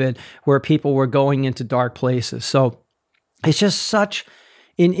COVID, where people were going into dark places. So it's just such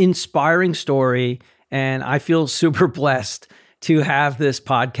an inspiring story. And I feel super blessed to have this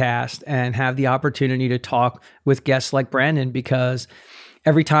podcast and have the opportunity to talk with guests like Brandon, because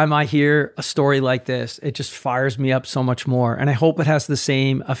every time I hear a story like this, it just fires me up so much more. And I hope it has the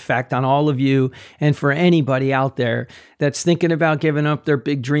same effect on all of you and for anybody out there that's thinking about giving up their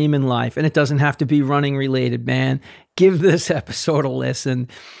big dream in life. And it doesn't have to be running related, man. Give this episode a listen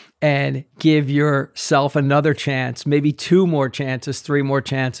and give yourself another chance, maybe 2 more chances, 3 more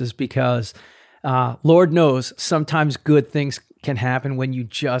chances, because Lord knows sometimes good things can happen when you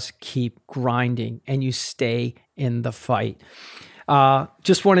just keep grinding and you stay in the fight.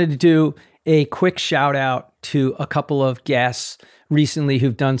 Just wanted to do a quick shout out to a couple of guests recently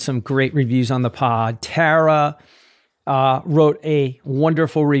who've done some great reviews on the pod. Tara wrote a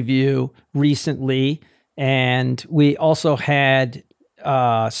wonderful review recently, and we also had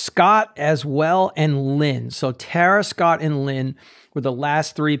Scott as well, and Lynn. So Tara, Scott, and Lynn were the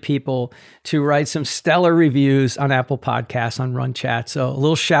last 3 people to write some stellar reviews on Apple Podcasts on Run Chat. So a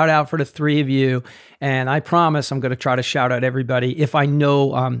little shout out for the 3 of you. And I promise I'm going to try to shout out everybody. If I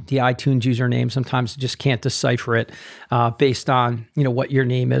know the iTunes username, sometimes I just can't decipher it based on what your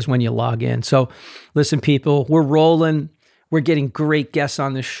name is when you log in. So listen, people, we're rolling. We're getting great guests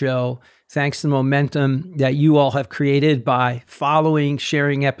on this show. Thanks to the momentum that you all have created by following,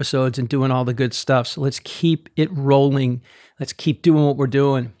 sharing episodes, and doing all the good stuff. So let's keep it rolling. Let's keep doing what we're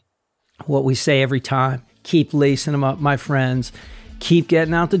doing. What we say every time. Keep lacing them up, my friends. Keep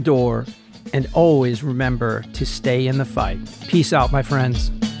getting out the door. And always remember to stay in the fight. Peace out, my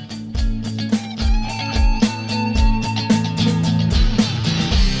friends.